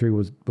Baldur's Gate 3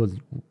 was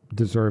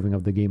deserving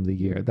of the game of the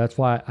year. That's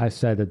why I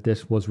said that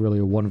this was really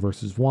a 1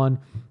 versus 1.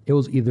 It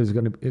was either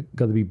going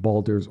to be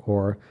Baldur's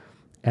or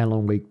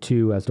Alan Wake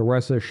 2. As the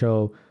rest of the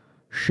show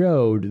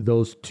showed,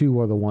 those two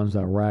are the ones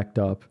that racked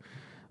up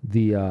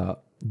the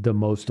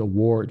most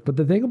awards. But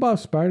the thing about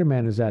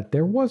Spider-Man is that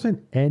there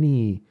wasn't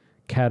any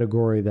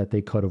category that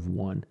they could have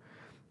won.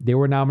 They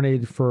were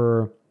nominated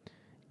for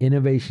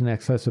innovation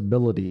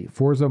accessibility.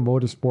 Forza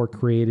Motorsport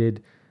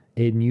created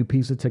a new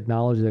piece of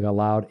technology that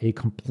allowed a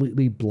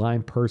completely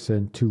blind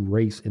person to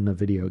race in the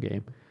video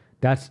game.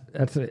 That's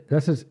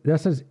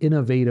as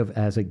innovative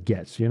as it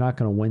gets. You're not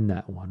going to win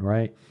that one,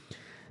 right?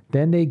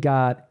 Then they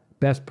got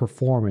best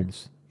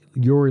performance,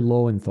 Yuri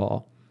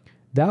Lowenthal.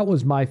 That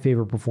was my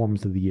favorite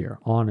performance of the year,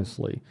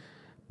 honestly.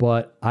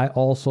 But I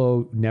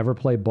also never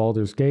played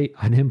Baldur's Gate.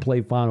 I didn't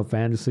play Final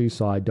Fantasy,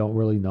 so I don't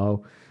really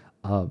know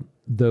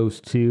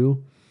those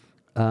two.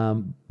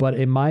 But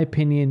in my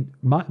opinion,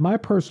 my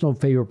personal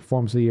favorite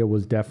performance of the year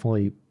was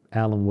definitely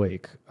Alan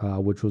Wake,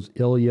 which was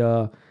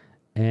Ilya,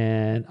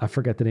 and I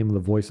forget the name of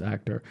the voice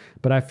actor.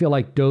 But I feel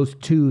like those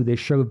two, they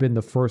should have been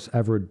the first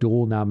ever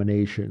dual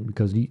nomination,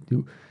 because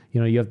you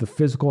have the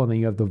physical and then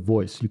you have the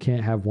voice. You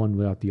can't have one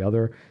without the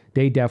other.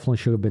 They definitely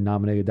should have been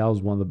nominated. That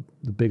was one of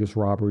the biggest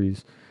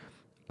robberies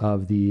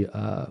of the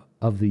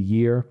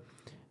year.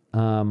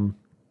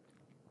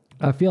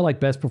 I feel like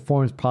best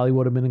performance probably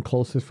would have been the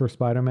closest for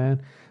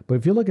Spider-Man. But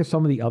if you look at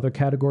some of the other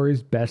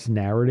categories, best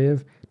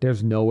narrative,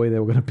 there's no way they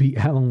were going to beat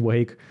Alan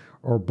Wake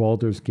or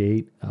Baldur's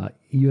Gate.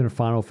 Even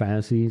Final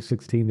Fantasy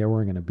 16, they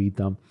weren't going to beat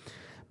them.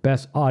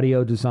 Best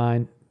audio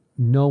design,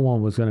 no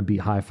one was going to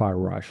beat Hi-Fi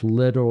Rush.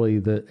 Literally,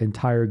 the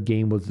entire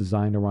game was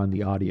designed around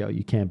the audio.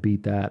 You can't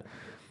beat that.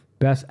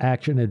 Best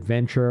action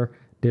adventure,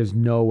 there's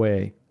no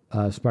way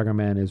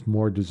Spider-Man is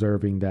more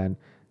deserving than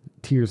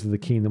Tears of the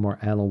Kingdom or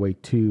Alan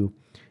Wake 2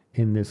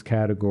 in this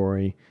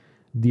category.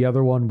 The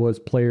other one was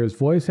Player's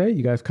Voice. Hey,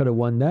 you guys could have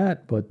won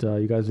that, but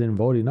you guys didn't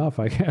vote enough,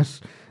 I guess.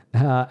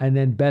 And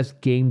then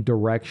Best Game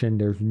Direction,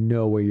 there's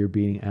no way you're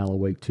beating Alan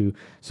Wake 2.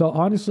 So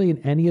honestly, in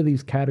any of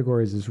these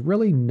categories, there's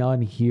really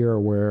none here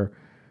where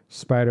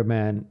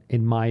Spider-Man,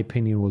 in my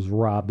opinion, was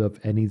robbed of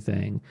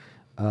anything.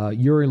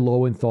 Yuri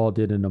Lowenthal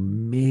did an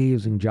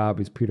amazing job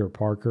as Peter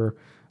Parker.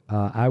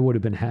 I would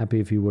have been happy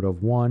if he would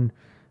have won,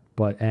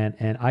 but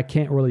and I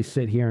can't really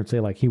sit here and say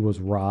like he was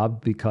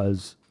robbed,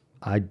 because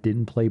I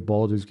didn't play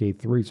Baldur's Gate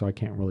 3, so I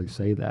can't really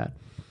say that.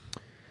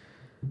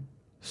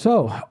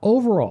 So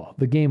overall,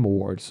 the Game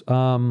Awards.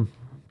 Let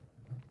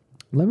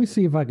me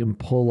see if I can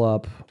pull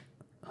up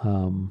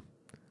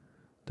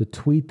the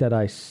tweet that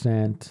I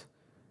sent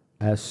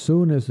as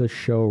soon as the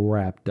show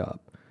wrapped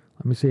up.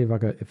 Let me see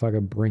if I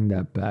could bring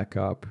that back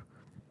up.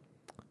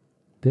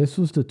 This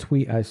was the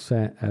tweet I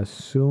sent as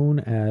soon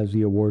as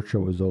the award show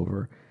was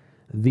over.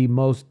 The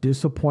most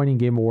disappointing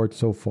Game Award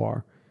so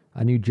far.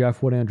 I knew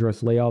Jeff wouldn't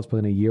address layoffs, but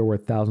in a year where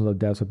thousands of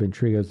devs have been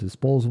treated as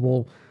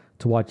disposable,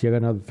 to watch yet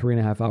another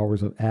 3.5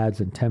 hours of ads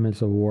and 10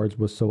 minutes of awards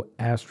was so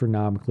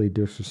astronomically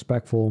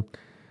disrespectful.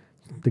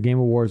 The Game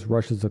Awards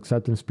rushes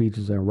acceptance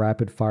speeches and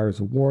rapid fires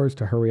awards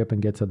to hurry up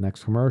and get to the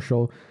next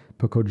commercial,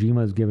 but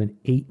Kojima is given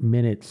 8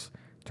 minutes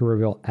to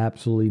reveal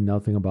absolutely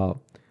nothing about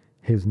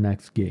his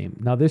next game.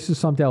 Now, this is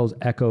something that was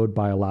echoed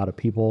by a lot of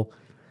people.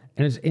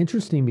 And it's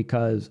interesting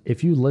because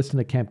if you listen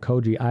to Camp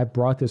Koji, I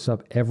brought this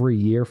up every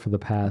year for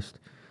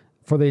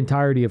the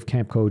entirety of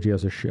Camp Koji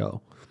as a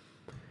show.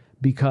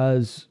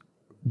 Because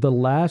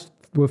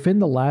within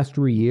the last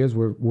 3 years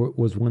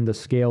was when the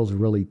scales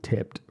really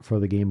tipped for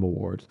the Game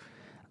Awards.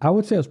 I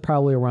would say it was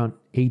probably around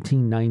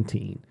 18,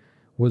 19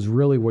 was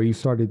really where you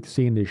started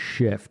seeing this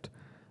shift,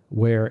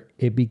 where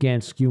it began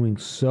skewing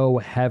so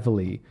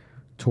heavily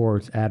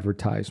towards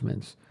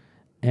advertisements.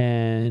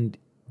 And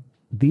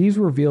these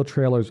reveal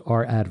trailers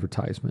are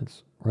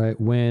advertisements, right?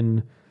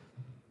 When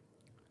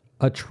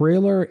a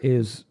trailer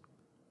is,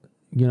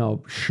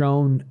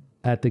 shown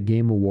at the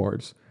Game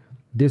Awards,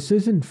 this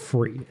isn't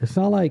free. It's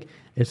not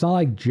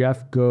like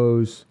Jeff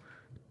goes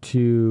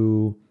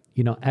to,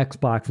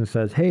 Xbox and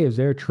says, "Hey, is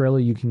there a trailer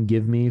you can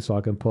give me so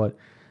I can put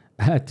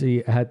at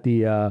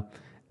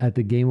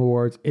the Game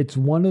Awards?" It's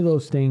one of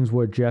those things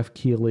where Jeff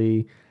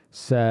Keighley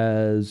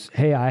says,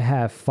 "Hey, I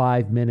have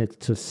 5 minutes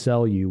to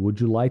sell you.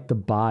 Would you like to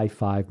buy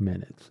 5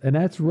 minutes?" And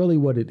that's really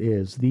what it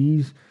is.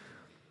 These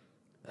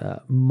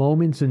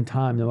moments in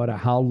time, no matter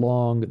how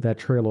long that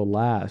trailer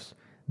lasts,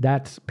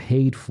 that's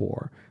paid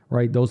for,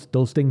 right?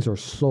 Those things are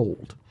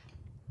sold.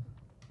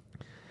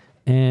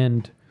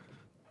 And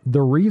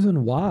the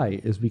reason why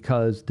is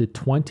because the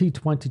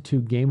 2022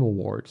 Game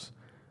Awards,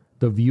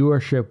 the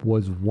viewership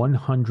was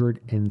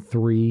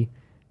 103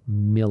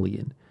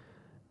 million.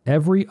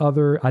 Every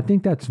other, I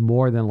think that's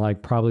more than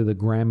like probably the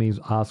Grammys,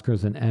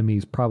 Oscars, and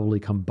Emmys probably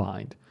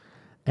combined.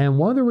 And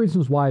one of the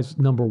reasons why is,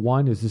 number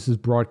one, is this is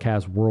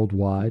broadcast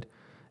worldwide.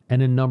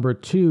 And then number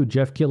two,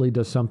 Jeff Keighley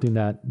does something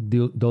that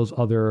those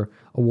other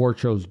award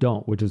shows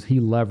don't, which is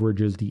he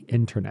leverages the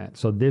internet.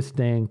 So this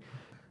thing,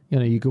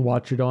 you can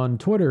watch it on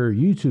Twitter,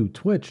 YouTube,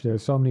 Twitch.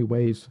 There's so many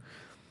ways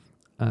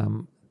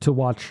to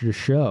watch the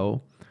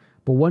show.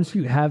 But once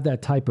you have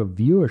that type of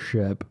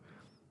viewership,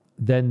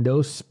 then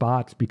those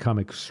spots become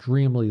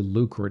extremely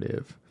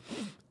lucrative.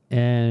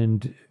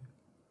 And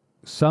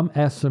some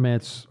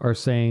estimates are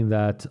saying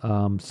that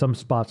some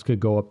spots could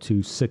go up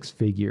to 6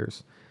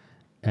 figures.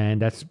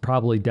 And that's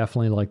probably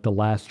definitely like the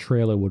last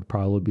trailer would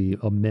probably be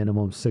a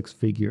minimum 6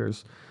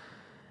 figures.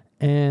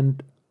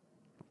 And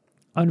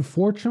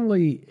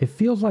unfortunately, it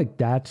feels like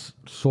that's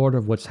sort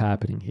of what's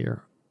happening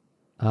here.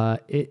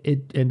 And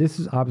this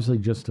is obviously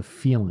just a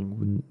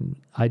feeling.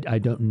 I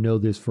don't know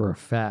this for a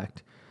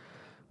fact.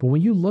 But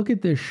when you look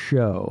at this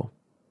show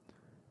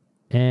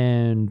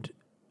and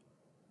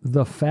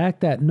the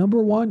fact that,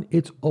 number one,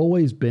 it's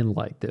always been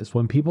like this.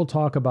 When people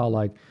talk about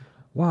like,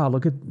 wow,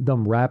 look at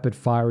them rapid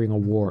firing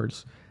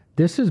awards.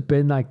 This has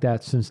been like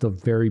that since the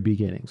very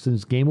beginning.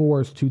 Since Game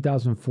Awards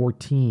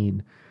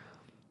 2014,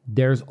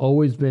 there's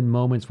always been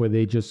moments where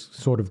they just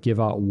sort of give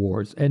out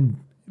awards. And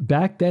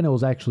back then it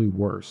was actually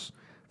worse.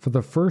 For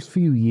the first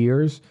few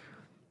years,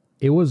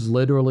 it was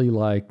literally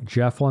like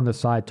Jeff on the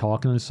side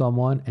talking to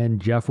someone,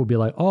 and Jeff would be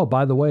like, oh,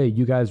 by the way,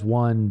 you guys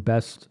won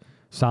best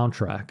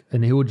soundtrack.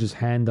 And he would just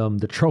hand them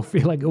the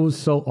trophy. Like, it was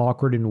so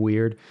awkward and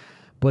weird.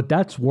 But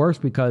that's worse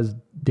because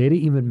they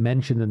didn't even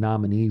mention the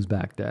nominees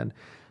back then.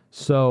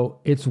 So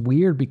it's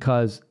weird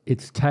because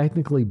it's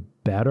technically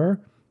better,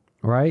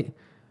 right?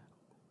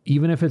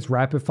 Even if it's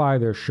rapid fire,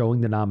 they're showing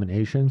the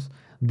nominations.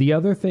 The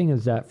other thing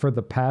is that for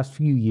the past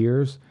few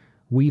years,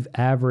 we've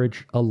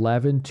averaged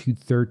 11 to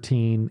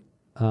 13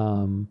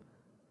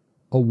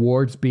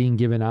 awards being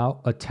given out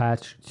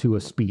attached to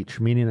a speech,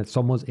 meaning that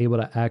someone's able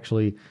to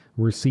actually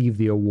receive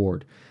the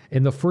award.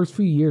 In the first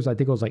few years, I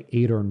think it was like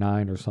 8 or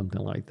 9 or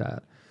something like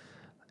that.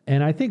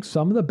 And I think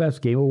some of the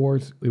best Game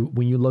Awards,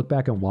 when you look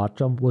back and watch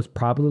them, was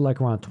probably like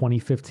around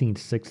 2015,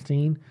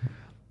 16.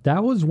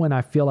 That was when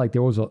I feel like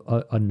there was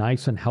a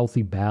nice and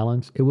healthy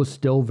balance. It was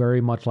still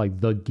very much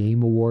like the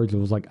Game Awards. It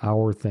was like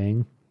our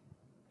thing.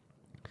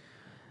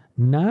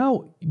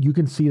 Now you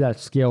can see that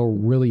scale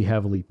really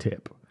heavily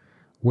tip,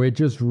 where it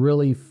just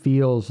really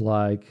feels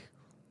like,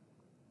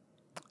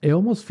 it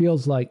almost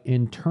feels like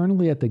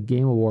internally at the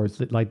Game Awards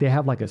that like they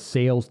have like a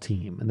sales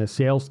team, and the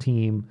sales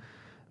team,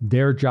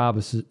 their job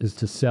is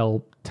to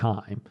sell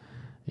time.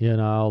 You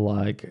know,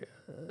 like,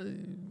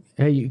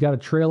 hey, you got a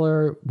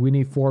trailer, we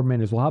need 4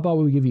 minutes. Well, how about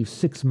we give you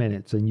 6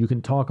 minutes and you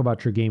can talk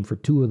about your game for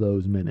 2 of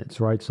those minutes,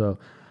 right? So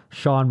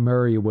Sean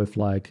Murray with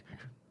like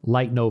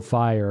Light No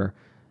Fire,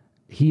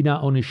 he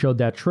not only showed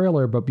that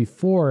trailer, but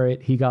before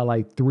it, he got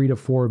like 3 to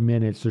 4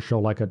 minutes to show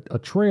like a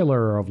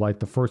trailer of like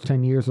the first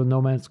 10 years of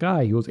No Man's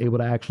Sky. He was able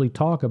to actually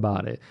talk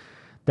about it.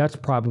 That's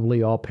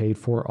probably all paid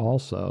for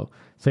also.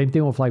 Same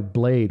thing with like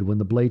Blade. When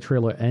the Blade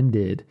trailer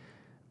ended,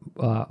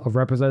 a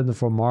representative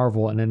from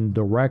Marvel and then the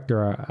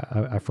director,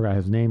 I forgot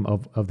his name,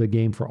 of the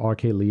game for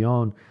Arcade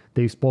Leon,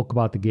 they spoke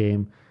about the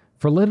game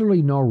for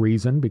literally no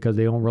reason because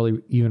they don't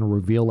really even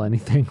reveal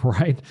anything,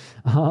 right?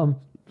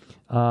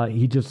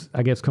 He just,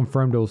 I guess,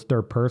 confirmed it was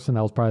third person.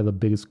 That was probably the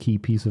biggest key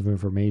piece of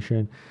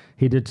information.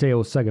 He did say it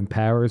was set in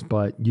Paris,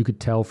 but you could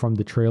tell from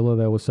the trailer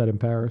that it was set in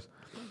Paris.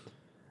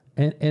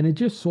 And it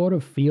just sort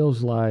of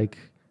feels like,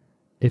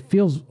 it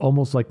feels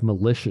almost like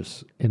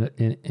malicious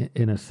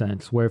in a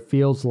sense, where it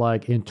feels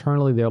like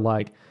internally they're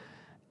like,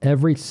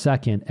 every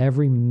second,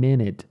 every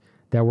minute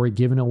that we're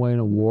giving away an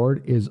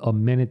award is a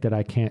minute that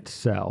I can't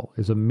sell,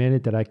 is a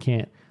minute that I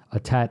can't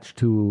attach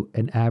to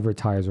an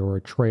advertiser or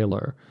a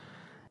trailer.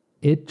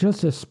 It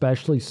just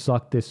especially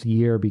sucked this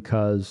year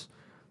because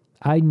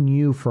I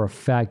knew for a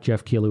fact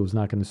Jeff Keighley was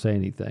not going to say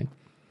anything.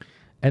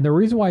 And the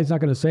reason why he's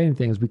not going to say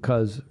anything is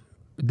because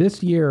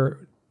this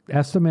year,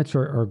 estimates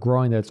are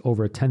growing that it's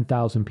over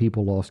 10,000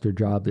 people lost their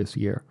job this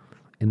year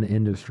in the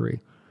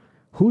industry.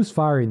 Who's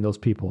firing those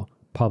people?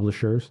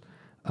 Publishers.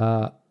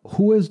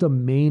 Who is the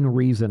main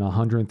reason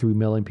 103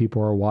 million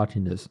people are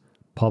watching this?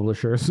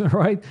 Publishers,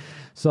 right?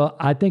 So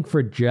I think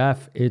for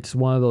Jeff, it's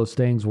one of those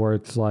things where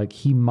it's like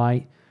he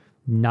might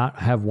not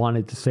have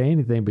wanted to say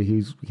anything, but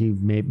he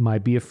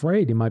might be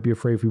afraid. He might be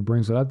afraid if he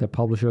brings it up that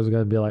publishers are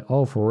going to be like,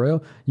 oh, for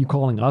real? You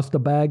calling us the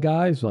bad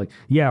guys? Like,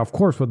 yeah, of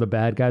course we're the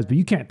bad guys, but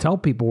you can't tell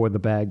people we're the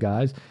bad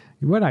guys.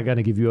 We're not going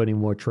to give you any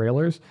more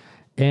trailers.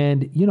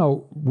 And, you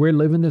know, we're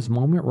living this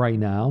moment right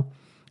now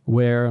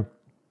where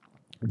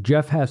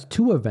Jeff has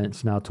 2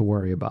 events now to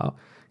worry about.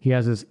 He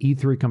has his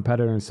E3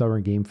 competitor in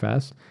Southern Game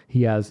Fest.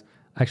 He has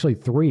actually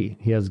 3.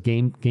 He has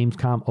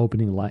Gamescom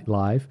opening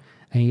live,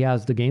 and he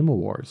has the Game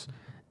Awards.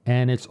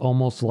 And it's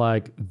almost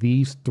like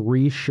these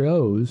 3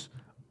 shows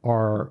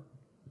are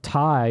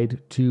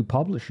tied to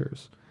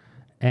publishers.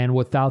 And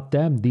without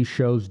them, these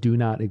shows do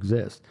not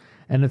exist.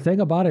 And the thing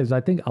about it is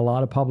I think a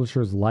lot of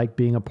publishers like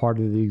being a part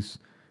of these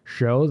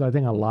shows. I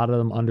think a lot of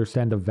them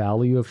understand the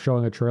value of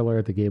showing a trailer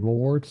at the Game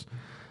Awards.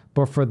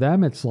 But for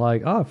them, it's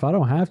like, oh, if I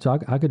don't have to,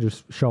 I could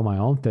just show my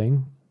own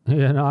thing.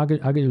 You know, I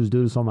could just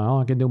do this on my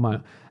own. I can do my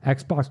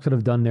Xbox could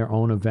have done their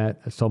own event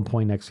at some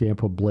point next year and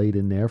put Blade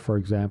in there, for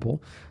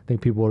example. I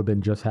think people would have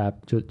been just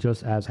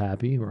as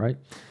happy, right?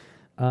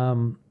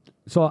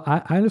 So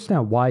I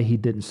understand why he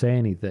didn't say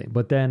anything,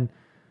 but then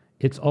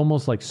it's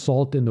almost like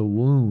salt in the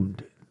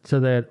wound so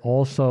that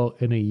also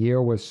in a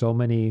year where so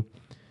many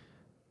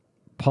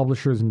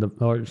publishers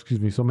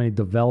so many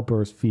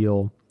developers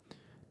feel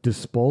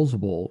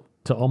disposable,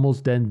 to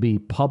almost then be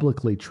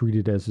publicly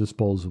treated as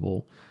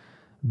disposable.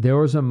 There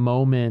was a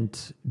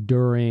moment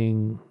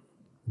during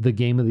the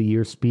Game of the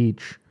Year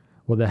speech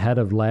where the head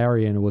of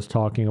Larian was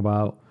talking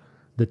about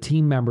the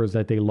team members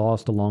that they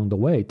lost along the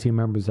way, team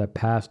members that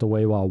passed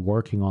away while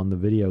working on the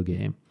video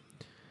game.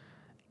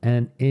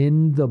 And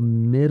in the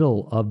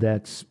middle of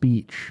that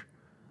speech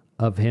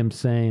of him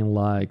saying,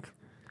 like,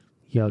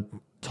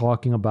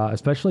 talking about,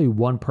 especially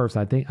one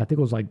person, I think it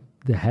was like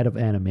the head of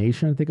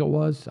animation, I think it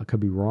was, I could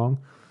be wrong.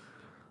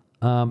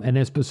 And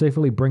then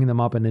specifically bringing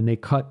them up, and then they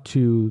cut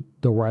to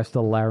the rest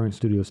of the Larian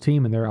Studios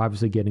team, and they're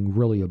obviously getting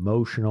really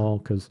emotional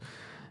because,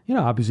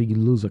 obviously you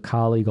lose a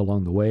colleague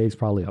along the way. It's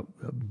probably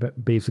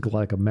basically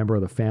like a member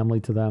of the family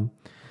to them.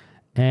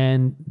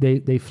 And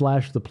they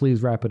flashed the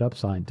 "please wrap it up"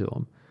 sign to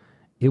him.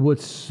 It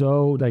was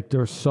so, like, there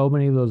were so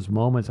many of those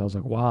moments. I was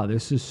like, wow,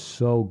 this is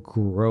so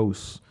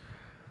gross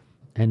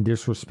and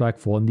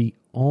disrespectful. And the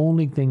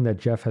only thing that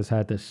Jeff has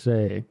had to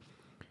say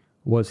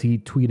was he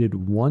tweeted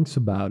once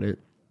about it.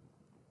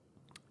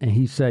 And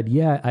he said,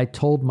 yeah, I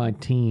told my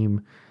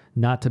team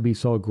not to be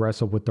so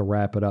aggressive with the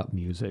wrap it up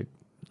music.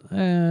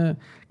 Kind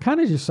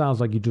of just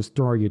sounds like you just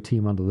throw your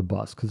team under the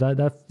bus, because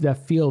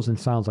that feels and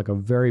sounds like a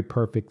very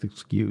perfect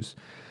excuse.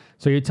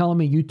 So you're telling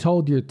me you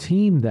told your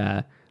team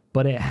that,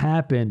 but it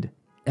happened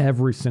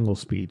every single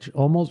speech.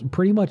 Almost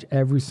pretty much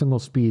every single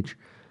speech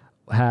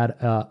had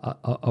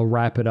a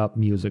wrap it up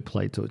music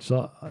played to it.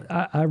 So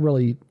I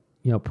really,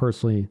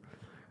 personally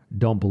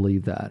don't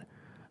believe that.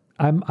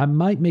 I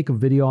might make a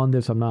video on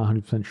this. I'm not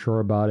 100% sure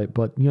about it.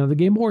 But, the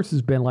Game Awards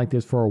has been like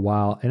this for a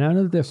while. And I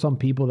know that there's some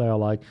people that are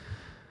like,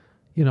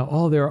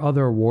 oh, there are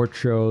other award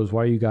shows.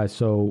 Why are you guys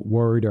so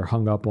worried or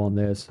hung up on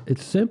this?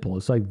 It's simple.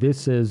 It's like,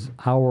 this is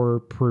our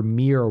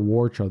premier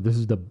award show. This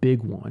is the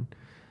big one.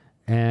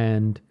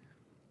 And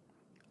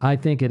I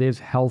think it is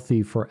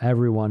healthy for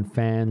everyone,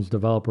 fans,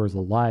 developers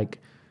alike,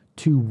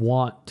 to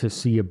want to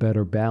see a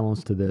better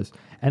balance to this.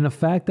 And the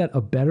fact that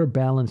a better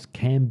balance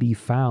can be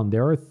found,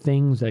 there are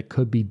things that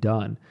could be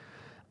done.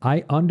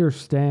 I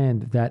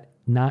understand that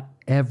not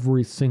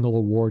every single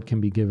award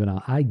can be given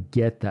out. I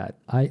get that.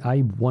 I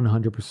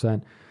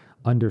 100%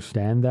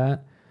 understand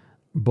that.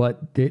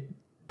 But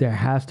there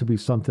has to be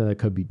something that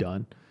could be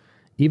done.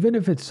 Even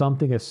if it's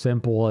something as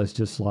simple as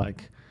just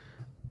like,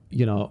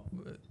 I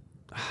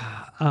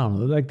don't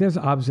know. Like, there's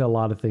obviously a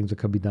lot of things that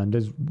could be done.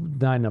 There's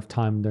not enough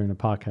time during the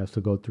podcast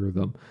to go through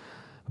them.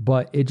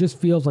 But it just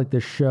feels like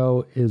this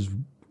show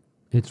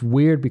it's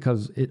weird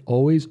because it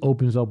always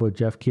opens up with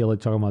Jeff Keighley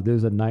talking about this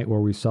is a night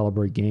where we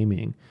celebrate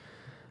gaming.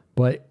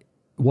 But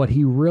what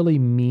he really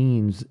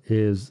means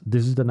is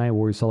this is the night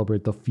where we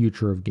celebrate the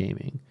future of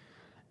gaming.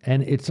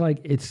 And it's like,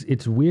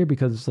 it's weird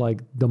because it's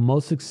like the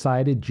most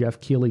excited Jeff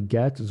Keighley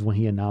gets is when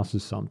he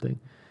announces something.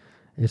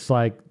 It's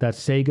like that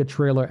Sega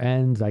trailer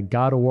ends, that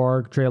God of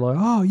War trailer.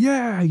 Oh,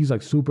 yeah. He's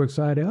like super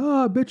excited.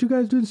 Oh, I bet you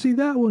guys didn't see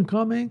that one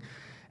coming.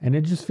 And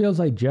it just feels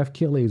like Jeff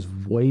Keighley is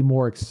way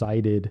more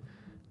excited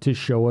to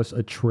show us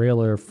a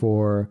trailer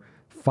for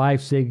 5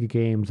 Sega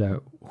games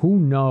that who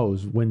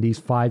knows when these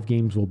 5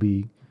 games will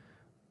be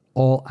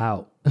all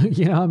out.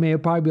 You know what I mean?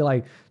 It'll probably be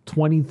like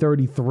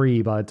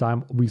 2033 by the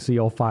time we see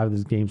all 5 of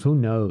these games. Who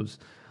knows?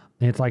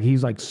 And it's like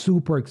he's like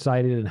super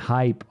excited and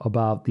hype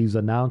about these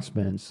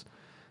announcements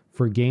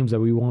for games that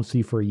we won't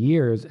see for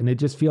years. And it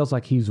just feels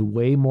like he's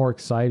way more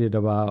excited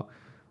about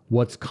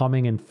what's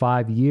coming in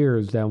 5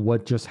 years than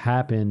what just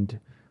happened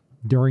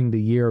during the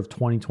year of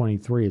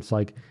 2023. It's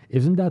like,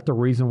 isn't that the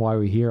reason why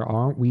we're here?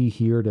 Aren't we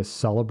here to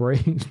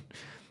celebrate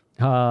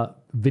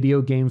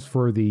video games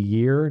for the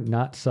year,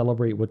 not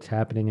celebrate what's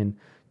happening in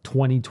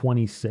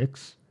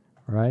 2026,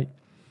 right?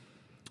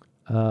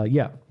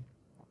 Yeah.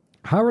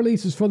 High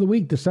releases for the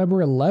week, December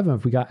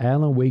 11th, we got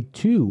Alan Wake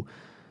 2,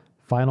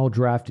 Final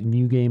Draft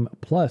New Game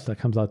Plus that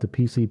comes out to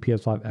PC,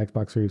 PS5,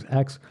 Xbox Series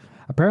X.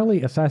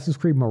 Apparently, Assassin's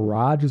Creed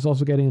Mirage is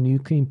also getting a New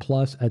Game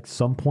Plus at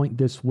some point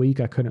this week.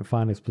 I couldn't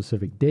find a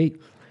specific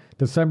date.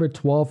 December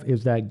 12th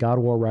is that God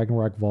of War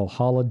Ragnarok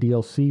Valhalla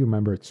DLC.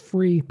 Remember, it's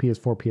free,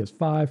 PS4,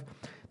 PS5.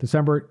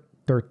 December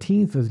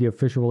 13th is the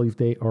official release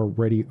date, or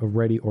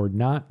Ready or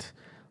Not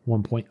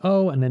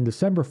 1.0. And then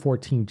December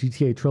 14th,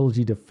 GTA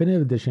Trilogy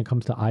Definitive Edition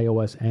comes to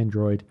iOS,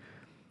 Android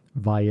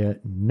via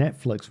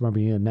Netflix. Remember,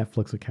 you need a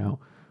Netflix account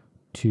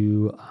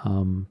to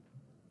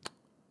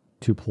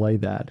play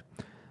that.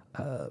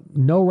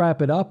 No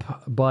wrap it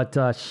up, but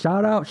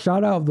shout out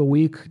of the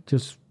week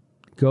just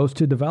goes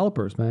to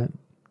developers, man.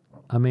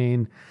 I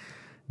mean,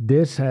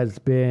 this has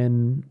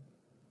been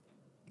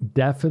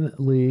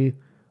definitely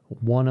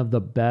one of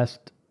the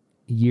best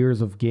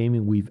years of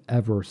gaming we've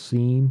ever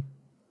seen.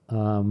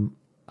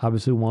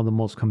 Obviously, one of the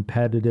most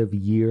competitive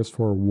years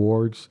for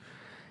awards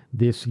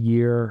this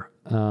year.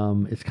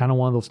 It's kind of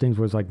one of those things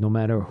where it's like, no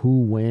matter who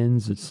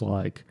wins, it's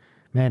like,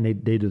 man,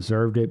 they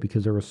deserved it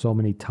because there were so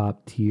many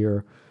top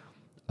tier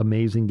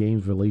amazing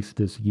games released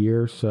this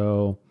year.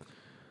 So,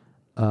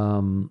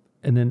 and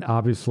then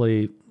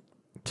obviously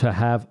to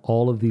have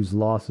all of these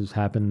losses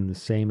happen in the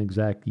same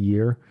exact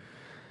year,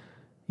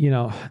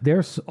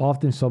 there's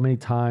often so many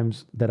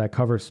times that I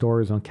cover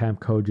stories on Camp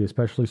Koji,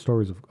 especially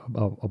stories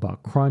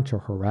about crunch or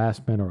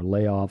harassment or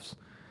layoffs,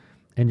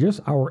 and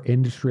just our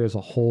industry as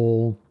a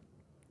whole,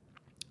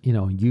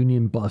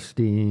 union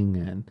busting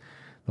and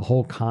the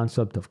whole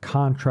concept of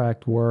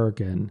contract work.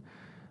 And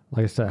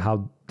like I said,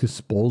 how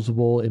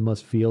disposable it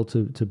must feel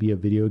to be a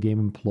video game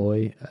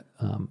employee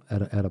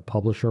at a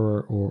publisher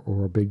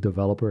or a big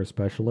developer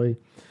especially.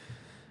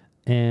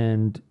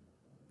 And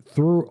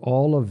through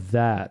all of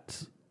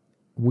that,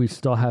 we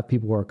still have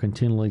people who are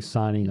continually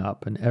signing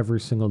up and every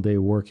single day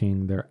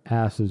working their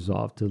asses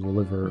off to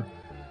deliver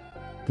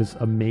this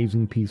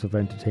amazing piece of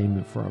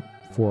entertainment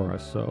for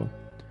us. So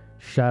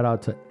shout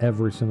out to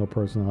every single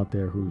person out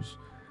there who's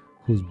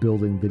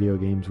building video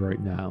games right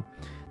now.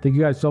 Thank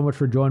you guys so much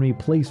for joining me.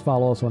 Please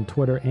follow us on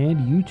Twitter and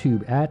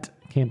YouTube at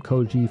Camp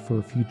Koji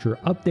for future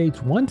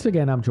updates. Once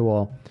again, I'm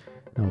Joel,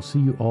 and I'll see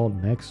you all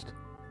next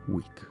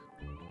week.